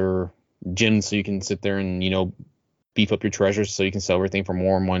get the other gems so you can sit there and beef up your treasures so you can sell everything for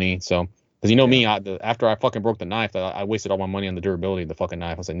more money. So because me, after I fucking broke the knife, I wasted all my money on the durability of the fucking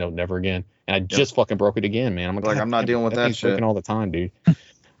knife. I was like, no, never again. And I just fucking broke it again, man. I'm like I'm not dealing with that shit. Breaking all the time, dude.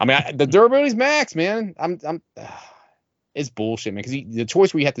 I mean, the durability's max, man. It's bullshit, man. Because the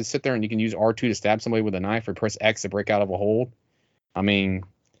choice where you have to sit there and you can use R2 to stab somebody with a knife or press X to break out of a hold. I mean,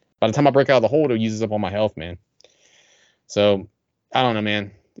 by the time I break out of the hold, it uses up all my health, man. So I don't know,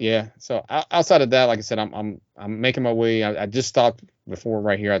 man. Yeah. So outside of that, like I said, I'm making my way. I just stopped before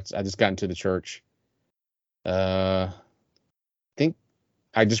right here. I just got into the church. I think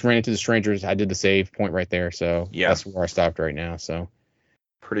I just ran into the strangers. I did the save point right there. So that's where I stopped right now. So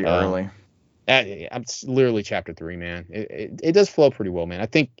pretty early. I'm literally chapter 3, man. It does flow pretty well, man. I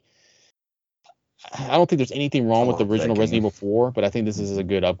don't think there's anything wrong with the original Resident Evil 4, but I think this is a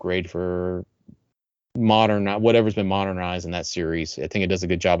good upgrade for whatever's been modernized in that series. I think it does a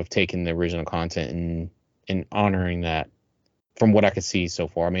good job of taking the original content and honoring that from what I could see so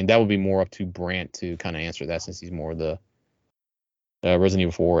far. I mean, that would be more up to Brant to kind of answer that since he's more the Resident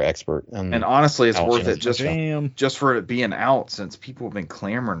Evil 4 expert. And honestly, it's worth it just for it being out since people have been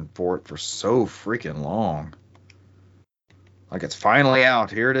clamoring for it for so freaking long. Like, it's finally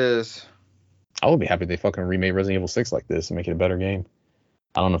out. Here it is. I would be happy if they fucking remade Resident Evil 6 like this and make it a better game.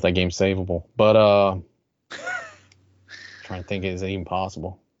 I don't know if that game's savable, but trying to think, is it even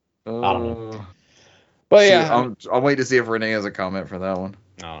possible? I don't know. But yeah, I'll wait to see if Renee has a comment for that one.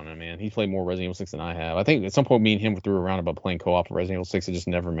 I don't know, man. He played more Resident Evil 6 than I have. I think at some point me and him threw around about playing co-op of Resident Evil 6. It just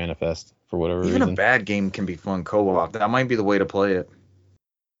never manifests for whatever reason. Even a bad game can be fun co-op. That might be the way to play it.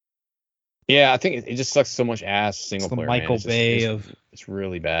 Yeah, I think it just sucks so much ass single player. The Michael Bay of it's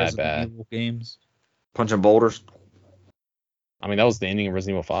really bad. Evil games. Punching boulders. I mean, that was the ending of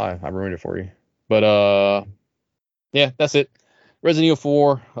Resident Evil 5. I ruined it for you. But yeah, that's it. Resident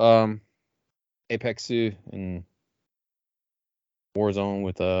Evil 4, Apex 2, and Warzone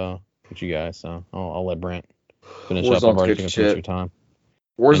with you guys. So I'll let Brent finish up. I've already taken too much of your time.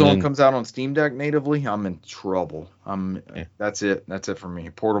 Warzone comes out on Steam Deck natively. I'm in trouble. That's it. That's it for me.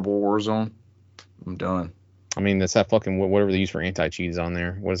 Portable Warzone. I'm done. I mean, that's that fucking whatever they use for anti-cheat is on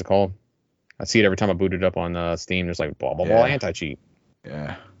there. What is it called? I see it every time I boot it up on Steam. There's like blah blah blah anti-cheat.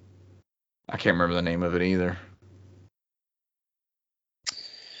 Yeah. I can't remember the name of it either.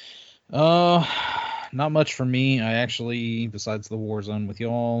 Not much for me. I actually, besides the Warzone with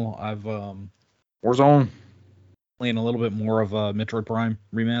y'all, I've Warzone playing a little bit more of Metroid Prime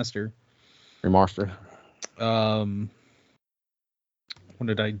Remastered. What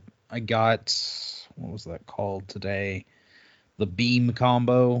did I got? What was that called today? The beam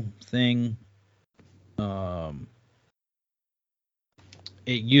combo thing.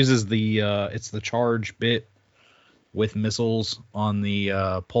 It uses it's the charge bit with missiles on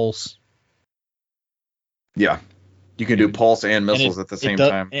the pulse Yeah. You can do pulse and missiles at the same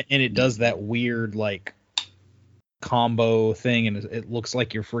time. And it does that weird like combo thing, and it looks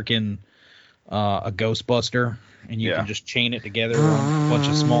like you're freaking a Ghostbuster, and you can just chain it together on a bunch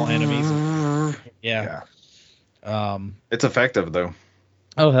of small enemies. Yeah. It's effective though.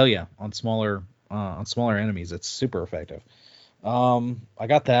 Oh hell yeah! On smaller enemies, it's super effective. I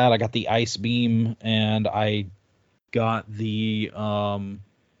got that. I got the ice beam, and I got the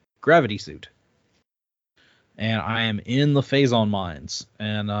gravity suit. And I am in the Phazon mines,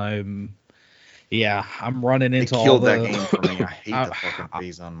 and I'm running into all the. They killed that game for me. I hate the fucking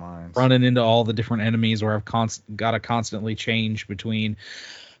Phazon mines. Running into all the different enemies where I've got to constantly change between,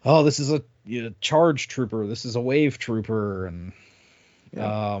 oh, this is a charge trooper, this is a wave trooper, and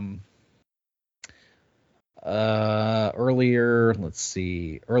earlier,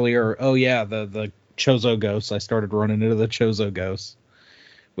 oh yeah, the Chozo ghosts. I started running into the Chozo ghosts,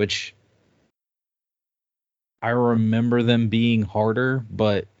 which I remember them being harder,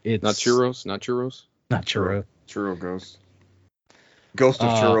 but it's not churros. Churro ghost. Ghost of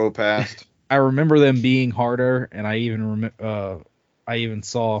Churro past. I remember them being harder, and I even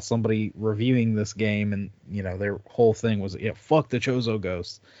saw somebody reviewing this game, and their whole thing was, fuck the Chozo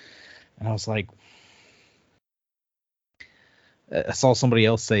ghosts, and I was like, I saw somebody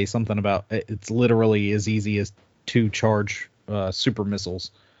else say something about it's literally as easy as 2 charge super missiles.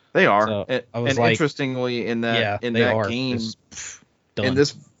 They are. So I was like, interestingly, in that game, in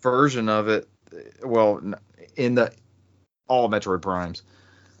this version of it, well, in all Metroid Primes,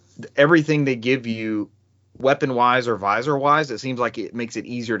 everything they give you, weapon-wise or visor-wise, it seems like it makes it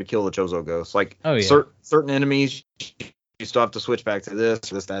easier to kill the Chozo ghosts. Like, certain enemies, you still have to switch back to this,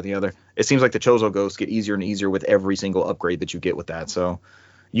 that, and the other. It seems like the Chozo ghosts get easier and easier with every single upgrade that you get with that. So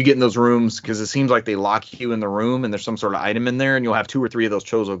you get in those rooms, because it seems like they lock you in the room and there's some sort of item in there, and you'll have 2 or 3 of those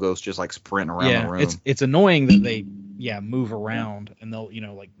Chozo ghosts just like sprinting around the room. It's annoying that they move around, and they'll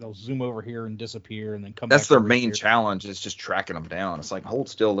they'll zoom over here and disappear and then come back. That's their main challenge, is just tracking them down. It's like, hold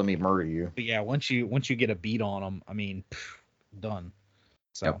still, let me murder you. But yeah, once you get a beat on them, I mean, done.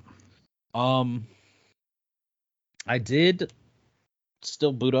 So I did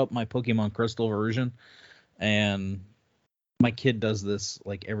still boot up my Pokemon Crystal version, and my kid does this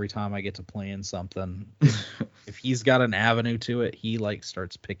like every time I get to playing something. If he's got an avenue to it, he like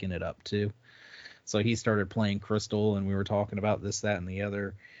starts picking it up too. So he started playing Crystal, and we were talking about this, that, and the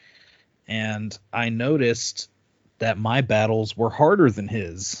other. And I noticed that my battles were harder than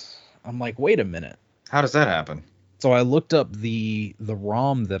his. I'm like, wait a minute. How does that happen? So I looked up the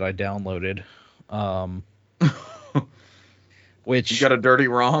ROM that I downloaded. Which, you got a dirty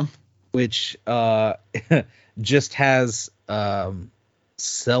ROM? Which just has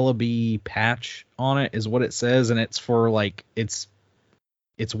Celebi patch on it, is what it says, and it's for like it's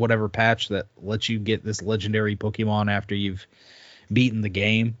whatever patch that lets you get this legendary Pokemon after you've beaten the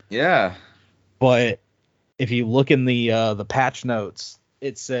game. Yeah. But if you look in the patch notes,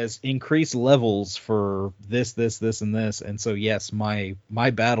 it says increase levels for this, and this. And so yes, my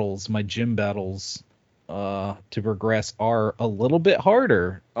battles, my gym battles to progress are a little bit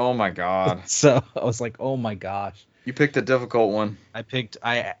harder. Oh my god. So I was like, oh my gosh. You picked a difficult one.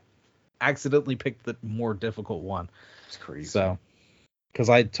 I accidentally picked the more difficult one. It's crazy. So, because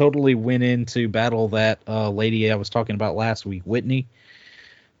I totally went in to battle that lady I was talking about last week, Whitney,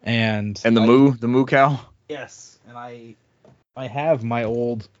 and the moo cow. Yes, and I have my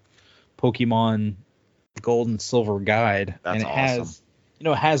old Pokemon Gold and Silver guide. That's and it awesome. has,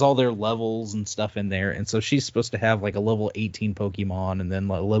 it has all their levels and stuff in there, and so she's supposed to have like a level 18 Pokemon and then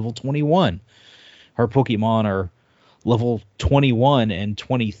like level 21. Her Pokemon are level 21 and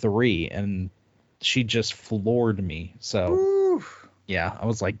 23, and she just floored me. So yeah, I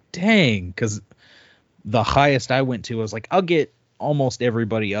was like, dang, because the highest I went to, I was like, I'll get almost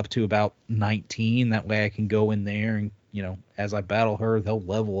everybody up to about 19. That way I can go in there and, as I battle her, they'll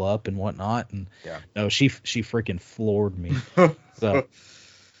level up and whatnot. And no, she freaking floored me. So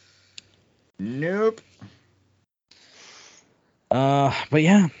nope. But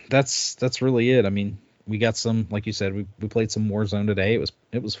yeah, that's really it. I mean, we got some, like you said, we played some Warzone today.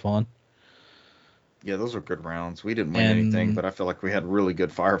 It was fun. Yeah, those were good rounds. We didn't win anything, but I feel like we had really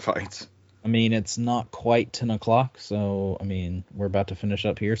good firefights. I mean, it's not quite 10 o'clock, so, I mean, we're about to finish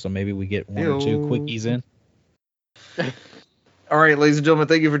up here, so maybe we get one or two quickies in. All right, ladies and gentlemen,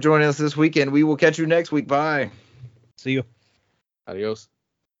 thank you for joining us this weekend. We will catch you next week. Bye. See you. Adios.